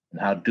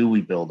 and how do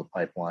we build a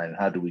pipeline, and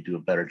how do we do a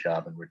better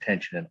job in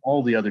retention, and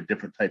all the other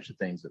different types of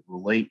things that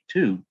relate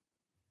to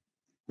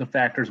the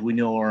factors we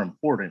know are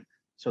important,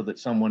 so that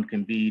someone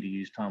can be, to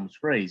use Tom's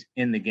phrase,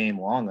 in the game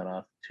long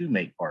enough to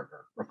make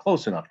partner, or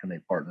close enough to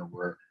make partner,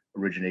 where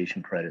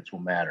origination credits will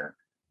matter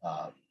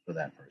for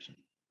that person.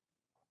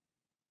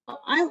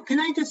 Can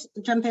I just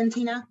jump in,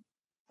 Tina?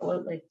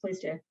 Absolutely, please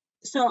do.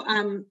 So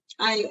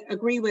I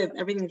agree with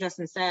everything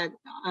Justin said.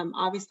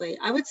 Obviously,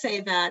 I would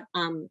say that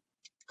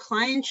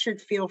clients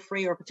should feel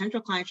free, or potential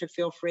clients should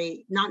feel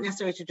free, not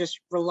necessarily to just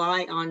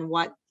rely on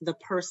what the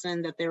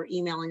person that they're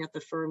emailing at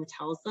the firm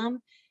tells them,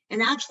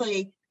 and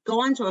actually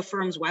go onto a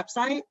firm's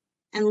website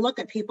and look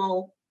at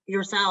people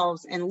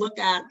yourselves and look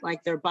at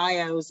like their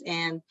bios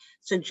and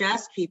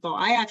suggest people.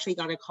 I actually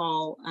got a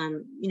call,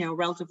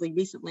 relatively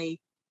recently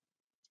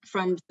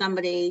from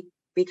somebody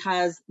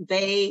because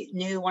they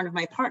knew one of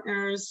my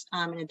partners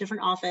in a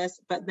different office,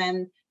 but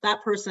then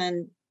that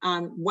person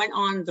went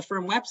on the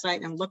firm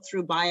website and looked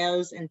through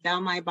bios and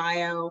found my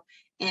bio,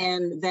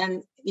 and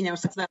then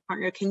said to that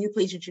partner, can you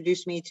please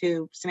introduce me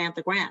to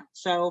Samantha Grant?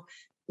 So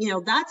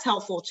that's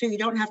helpful too. You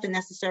don't have to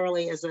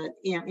necessarily, as a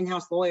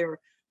in-house lawyer,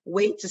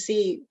 wait to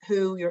see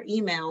who you're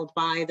emailed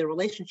by the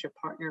relationship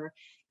partner.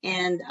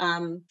 And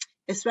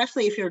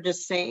especially if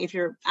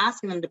you're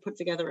asking them to put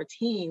together a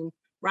team,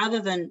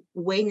 rather than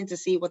waiting to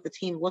see what the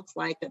team looks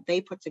like that they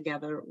put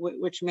together,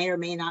 which may or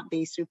may not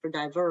be super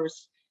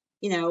diverse,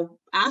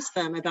 ask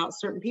them about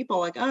certain people,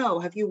 like, oh,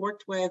 have you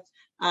worked with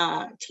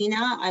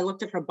Tina? I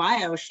looked at her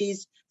bio.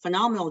 She's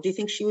phenomenal. Do you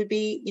think she would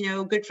be,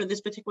 good for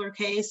this particular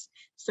case?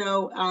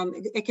 So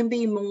it can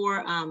be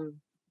more,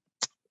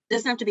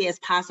 doesn't have to be as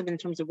passive in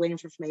terms of waiting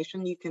for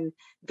information. You can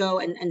go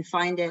and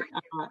find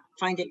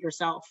it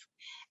yourself.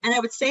 And I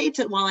would say,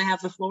 while I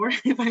have the floor,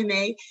 if I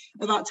may,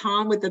 about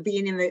Tom with the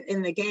being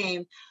in the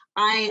game,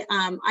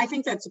 I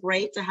think that's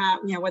great to have,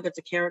 whether it's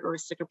a carrot or a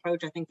stick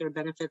approach. I think there are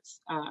benefits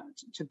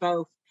to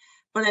both.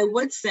 But I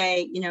would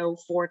say,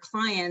 for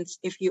clients,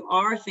 if you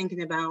are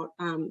thinking about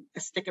a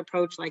stick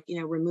approach, like,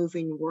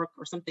 removing work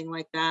or something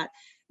like that,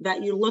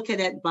 that you look at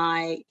it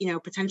by,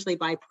 potentially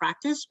by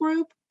practice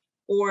group,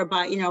 or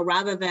by,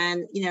 rather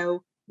than,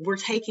 we're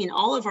taking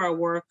all of our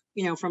work,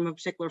 from a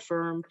particular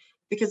firm,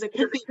 because it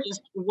could be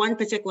just one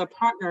particular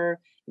partner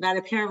that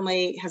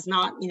apparently has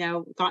not,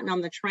 gotten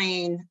on the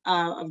train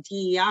of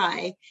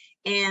DEI.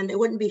 And it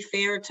wouldn't be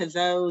fair to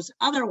those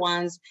other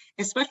ones,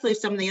 especially if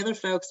some of the other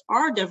folks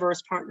are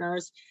diverse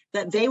partners,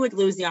 that they would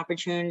lose the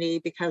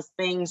opportunity because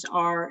things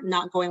are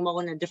not going well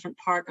in a different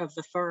part of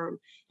the firm.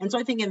 And so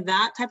I think in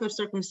that type of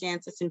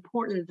circumstance, it's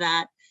important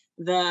that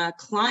the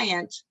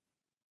client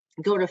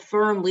go to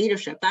firm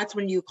leadership. That's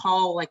when you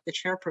call like the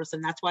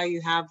chairperson. That's why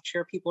you have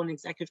chair people in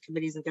executive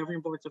committees and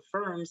governing boards of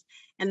firms.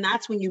 And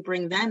that's when you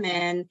bring them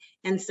in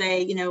and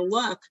say,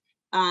 look,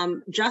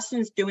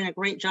 Justin's doing a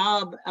great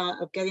job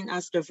of getting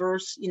us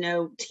diverse,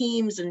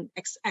 teams and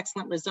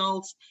excellent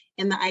results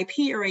in the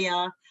IP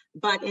area.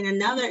 But in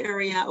another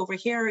area over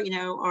here,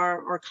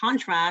 our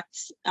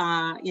contracts,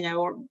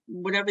 or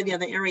whatever the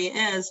other area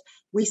is,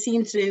 we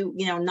seem to,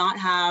 not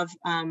have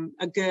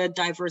a good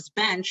diverse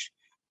bench.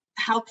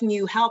 How can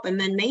you help? And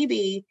then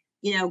maybe,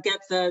 get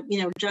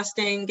the,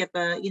 Justin, get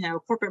the,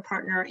 corporate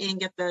partner and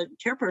get the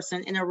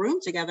chairperson in a room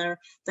together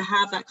to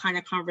have that kind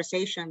of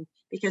conversation.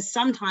 Because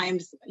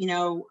sometimes,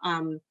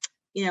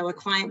 a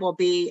client will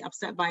be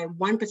upset by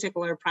one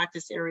particular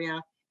practice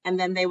area, and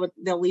then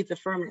they'll leave the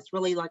firm. And it's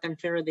really like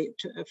unfair to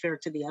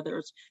the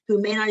others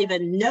who may not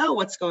even know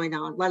what's going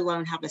on, let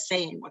alone have a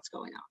say in what's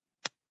going on.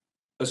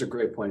 Those are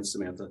great points,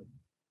 Samantha.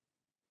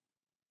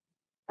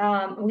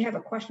 We have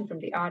a question from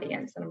the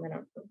audience, and I'm going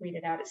to read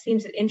it out. It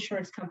seems that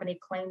insurance company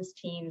claims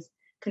teams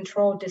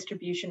control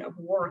distribution of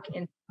work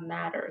in some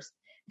matters.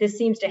 This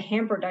seems to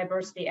hamper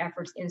diversity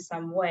efforts in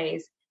some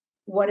ways.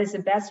 What is the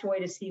best way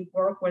to see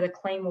work where the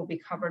claim will be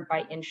covered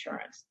by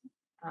insurance?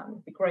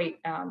 It'd be great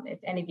if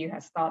any of you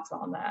has thoughts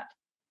on that.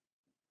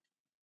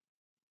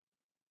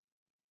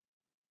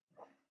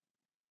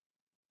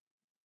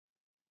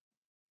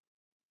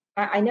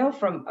 I know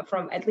from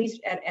at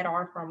least at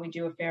our firm, we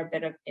do a fair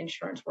bit of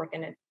insurance work,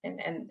 and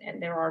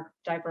there are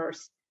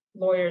diverse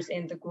lawyers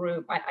in the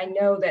group. I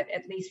know that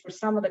at least for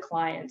some of the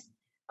clients,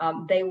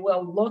 they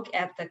will look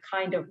at the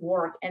kind of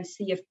work and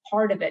see if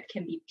part of it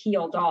can be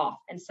peeled off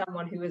and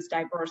someone who is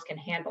diverse can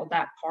handle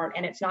that part.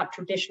 And it's not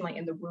traditionally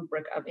in the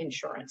rubric of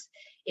insurance.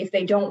 If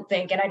they don't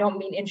think, and I don't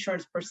mean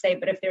insurance per se,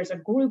 but if there's a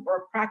group or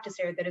a practice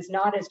area that is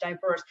not as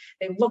diverse,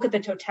 they look at the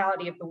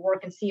totality of the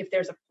work and see if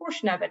there's a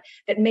portion of it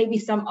that maybe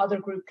some other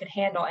group could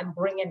handle and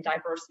bring in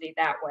diversity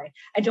that way.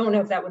 I don't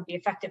know if that would be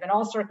effective in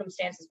all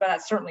circumstances, but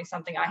that's certainly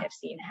something I have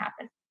seen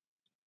happen.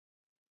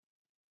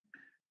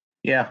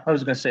 Yeah, I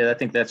was going to say, I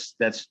think that's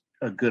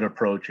a good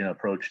approach, an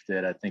approach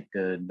that I think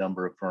a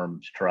number of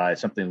firms try,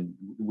 something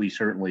we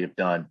certainly have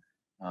done.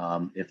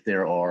 If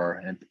there are,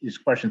 and this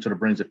question sort of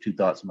brings up two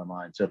thoughts in my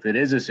mind. So if it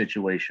is a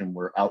situation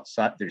where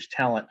there's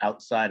talent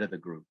outside of the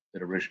group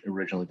that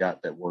originally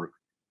got that work,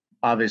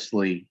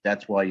 obviously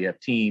that's why you have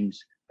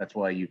teams. That's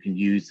why you can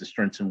use the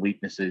strengths and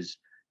weaknesses.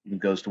 It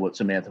goes to what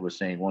Samantha was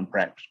saying. One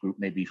practice group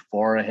may be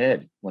far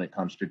ahead when it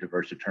comes to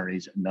diverse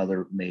attorneys.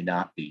 Another may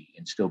not be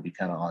and still be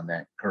kind of on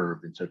that curve.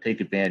 And so take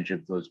advantage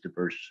of those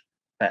diverse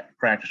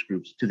practice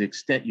groups to the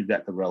extent you've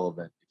got the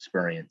relevant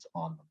experience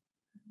on them.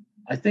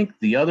 I think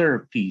the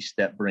other piece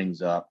that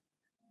brings up,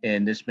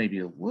 and this may be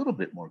a little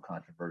bit more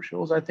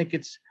controversial, is I think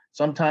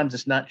sometimes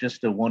it's not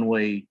just a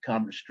one-way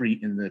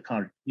street in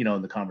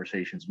the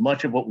conversations.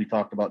 Much of what we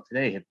talked about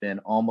today have been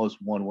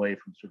almost one way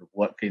from sort of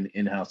what can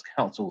in-house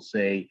counsel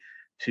say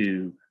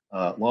to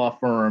law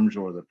firms,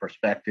 or the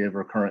prospective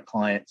or current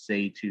client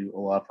say to a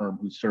law firm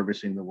who's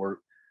servicing the work.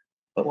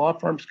 But law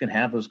firms can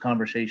have those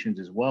conversations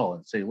as well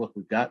and say, look,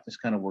 we've got this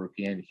kind of work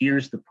in.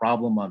 Here's the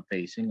problem I'm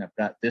facing. I've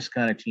got this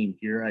kind of team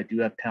here. I do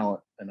have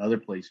talent in other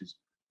places.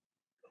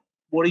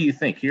 What do you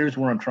think? Here's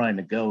where I'm trying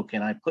to go.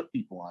 Can I put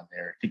people on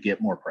there to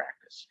get more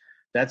practice?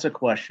 That's a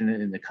question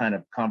in the kind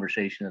of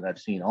conversation that I've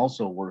seen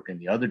also work in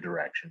the other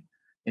direction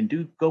and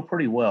do go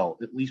pretty well,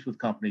 at least with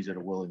companies that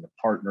are willing to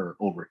partner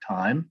over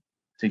time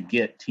to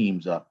get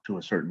teams up to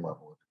a certain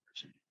level of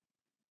diversity.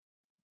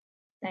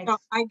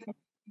 Thanks.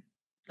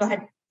 Go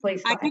ahead,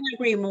 please. I can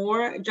agree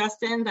more,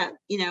 Justin, that,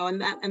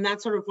 and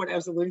that's sort of what I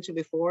was alluding to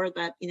before,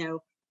 that,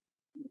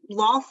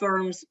 law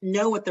firms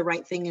know what the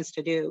right thing is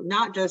to do,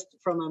 not just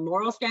from a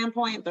moral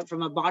standpoint, but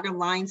from a bottom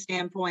line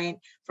standpoint,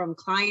 from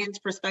clients'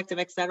 perspective,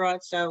 et cetera.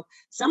 So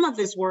some of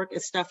this work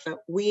is stuff that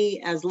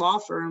we as law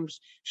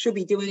firms should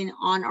be doing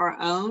on our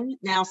own.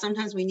 Now,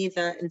 sometimes we need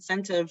the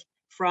incentive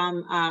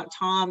from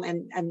Tom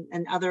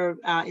and other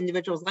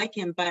individuals like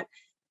him, but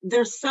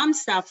there's some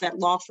stuff that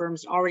law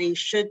firms already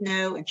should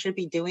know and should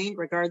be doing,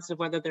 regardless of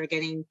whether they're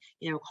getting,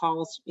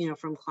 calls,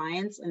 from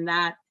clients. And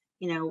that,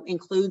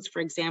 includes, for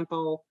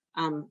example,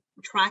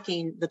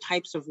 tracking the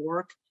types of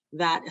work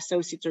that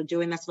associates are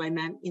doing. That's what I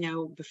meant,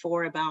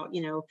 before about,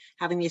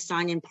 having the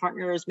assigning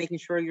partners, making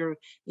sure you're,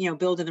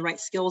 building the right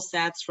skill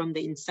sets from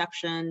the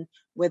inception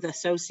with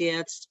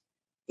associates.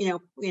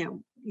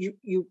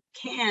 You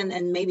can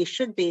and maybe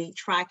should be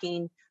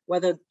tracking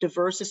whether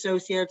diverse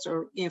associates,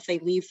 or if they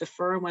leave the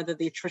firm, whether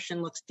the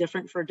attrition looks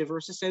different for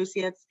diverse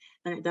associates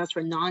than it does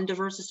for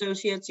non-diverse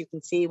associates. You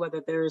can see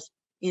whether there's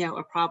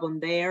a problem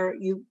there.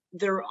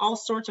 There are all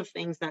sorts of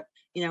things that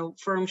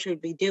firms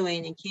should be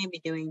doing and can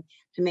be doing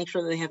to make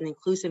sure that they have an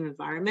inclusive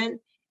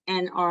environment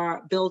and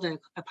are building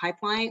a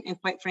pipeline,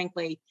 and quite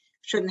frankly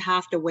shouldn't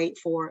have to wait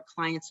for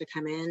clients to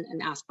come in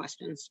and ask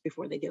questions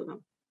before they do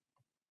them.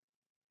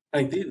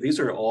 I think these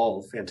are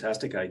all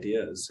fantastic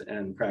ideas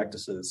and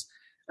practices.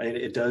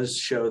 It does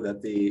show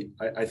that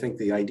I think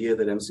the idea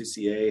that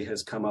MCCA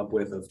has come up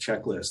with of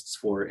checklists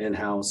for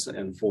in-house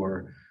and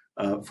for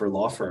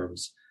law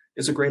firms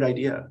is a great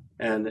idea.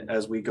 And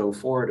as we go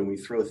forward and we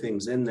throw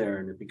things in there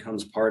and it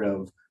becomes part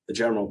of the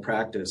general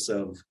practice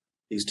of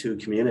these two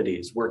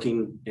communities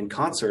working in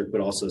concert,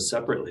 but also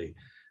separately,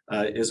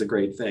 is a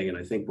great thing. And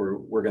I think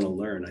we're going to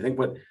learn. I think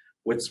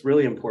what's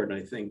really important,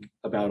 I think,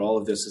 about all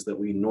of this is that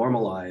we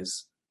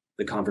normalize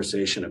the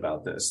conversation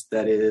about this,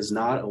 that it is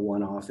not a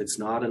one-off. It's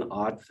not an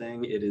odd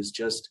thing. It is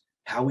just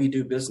how we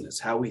do business,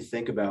 how we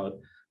think about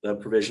the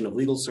provision of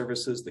legal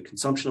services, the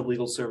consumption of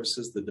legal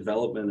services, the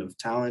development of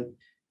talent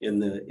in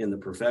the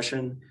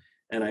profession.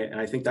 And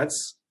I think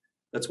that's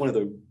one of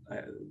the,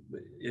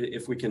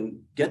 if we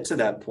can get to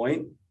that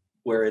point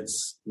where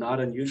it's not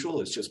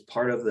unusual, it's just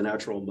part of the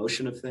natural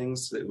motion of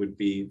things, it would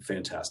be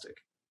fantastic.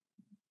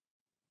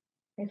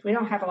 We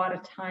don't have a lot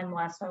of time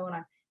left, so I want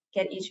to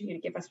get each of you to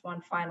give us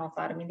one final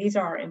thought. I mean, these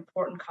are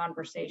important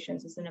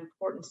conversations. It's an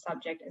important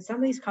subject. And some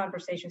of these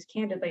conversations,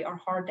 candidly, are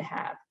hard to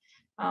have.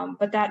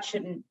 But that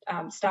shouldn't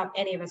stop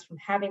any of us from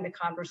having the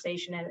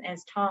conversation. And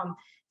as Tom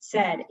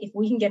said, if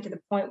we can get to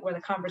the point where the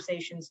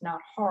conversation's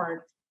not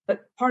hard,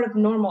 but part of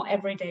normal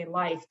everyday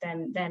life,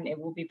 then it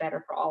will be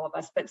better for all of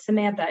us. But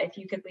Samantha, if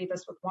you could leave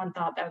us with one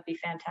thought, that would be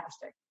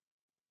fantastic.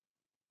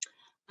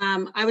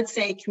 I would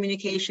say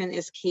communication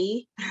is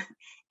key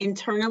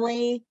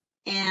internally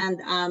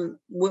and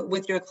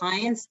with your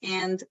clients,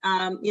 and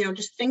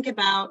just think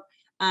about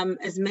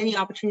as many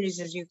opportunities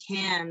as you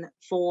can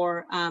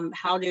for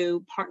how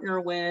to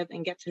partner with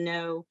and get to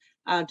know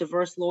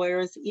diverse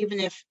lawyers, even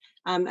if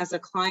as a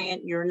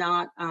client you're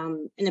not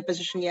in a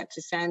position yet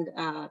to send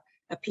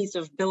a a piece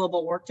of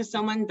billable work to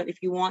someone, but if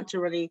you want to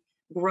really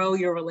grow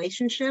your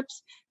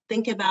relationships,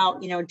 think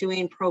about,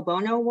 doing pro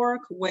bono work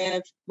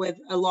with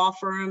a law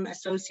firm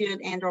associate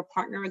and or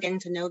partner, getting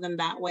to know them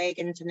that way,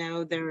 getting to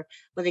know their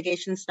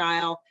litigation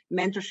style,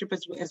 mentorship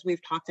as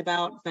we've talked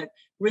about. But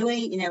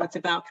really, it's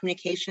about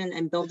communication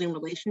and building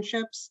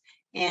relationships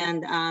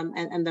and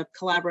the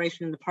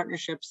collaboration and the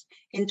partnerships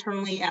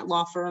internally at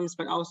law firms,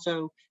 but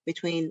also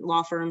between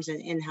law firms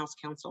and in-house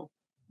counsel.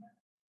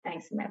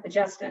 Thanks, Samantha.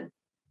 Justin.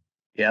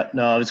 Yeah,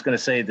 no, I was going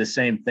to say the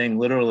same thing,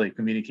 literally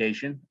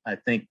communication. I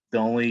think the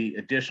only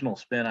additional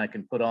spin I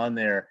can put on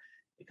there,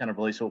 it kind of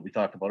relates to what we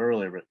talked about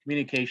earlier, but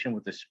communication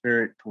with the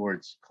spirit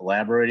towards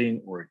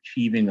collaborating or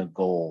achieving a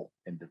goal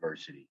in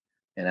diversity.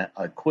 And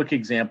a quick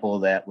example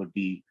of that would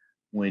be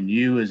when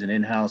you as an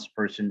in-house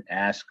person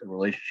ask a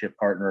relationship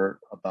partner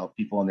about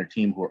people on their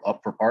team who are up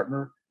for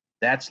partner,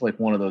 that's like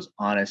one of those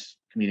honest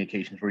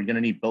communications where you're going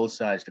to need both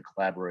sides to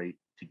collaborate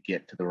to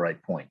get to the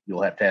right point.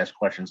 You'll have to ask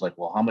questions like,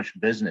 well, how much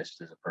business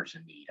does a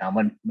person need? How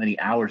many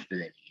hours do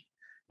they need?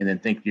 And then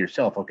think to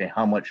yourself, okay,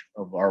 how much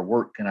of our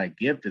work can I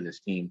give to this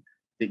team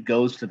that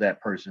goes to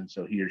that person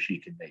so he or she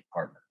can make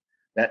partner?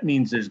 That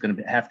means there's going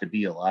to have to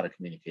be a lot of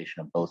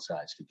communication on both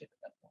sides to get to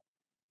that point.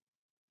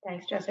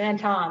 Thanks, Justin. And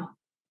Tom.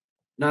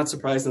 Not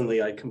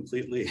surprisingly, I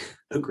completely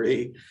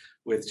agree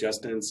with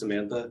Justin and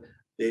Samantha.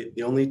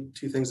 The only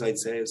two things I'd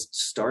say is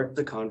start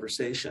the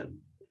conversation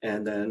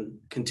and then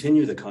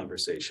continue the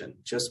conversation.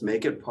 Just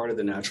make it part of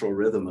the natural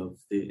rhythm of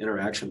the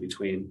interaction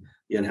between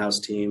the in-house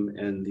team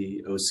and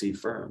the OC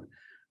firm.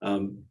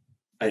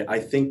 I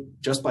think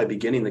just by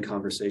beginning the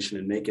conversation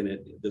and making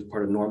it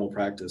part of normal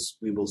practice,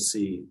 we'll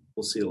see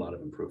a lot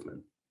of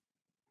improvement.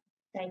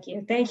 Thank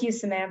you. Thank you,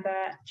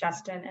 Samantha,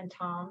 Justin, and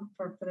Tom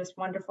for this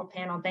wonderful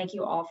panel. Thank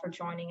you all for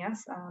joining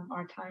us.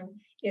 Our time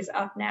is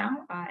up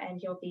now,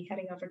 and you'll be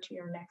heading over to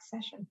your next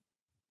session.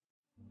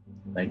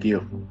 Thank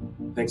you.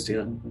 Thanks,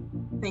 Tina.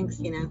 Thanks,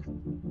 Tina.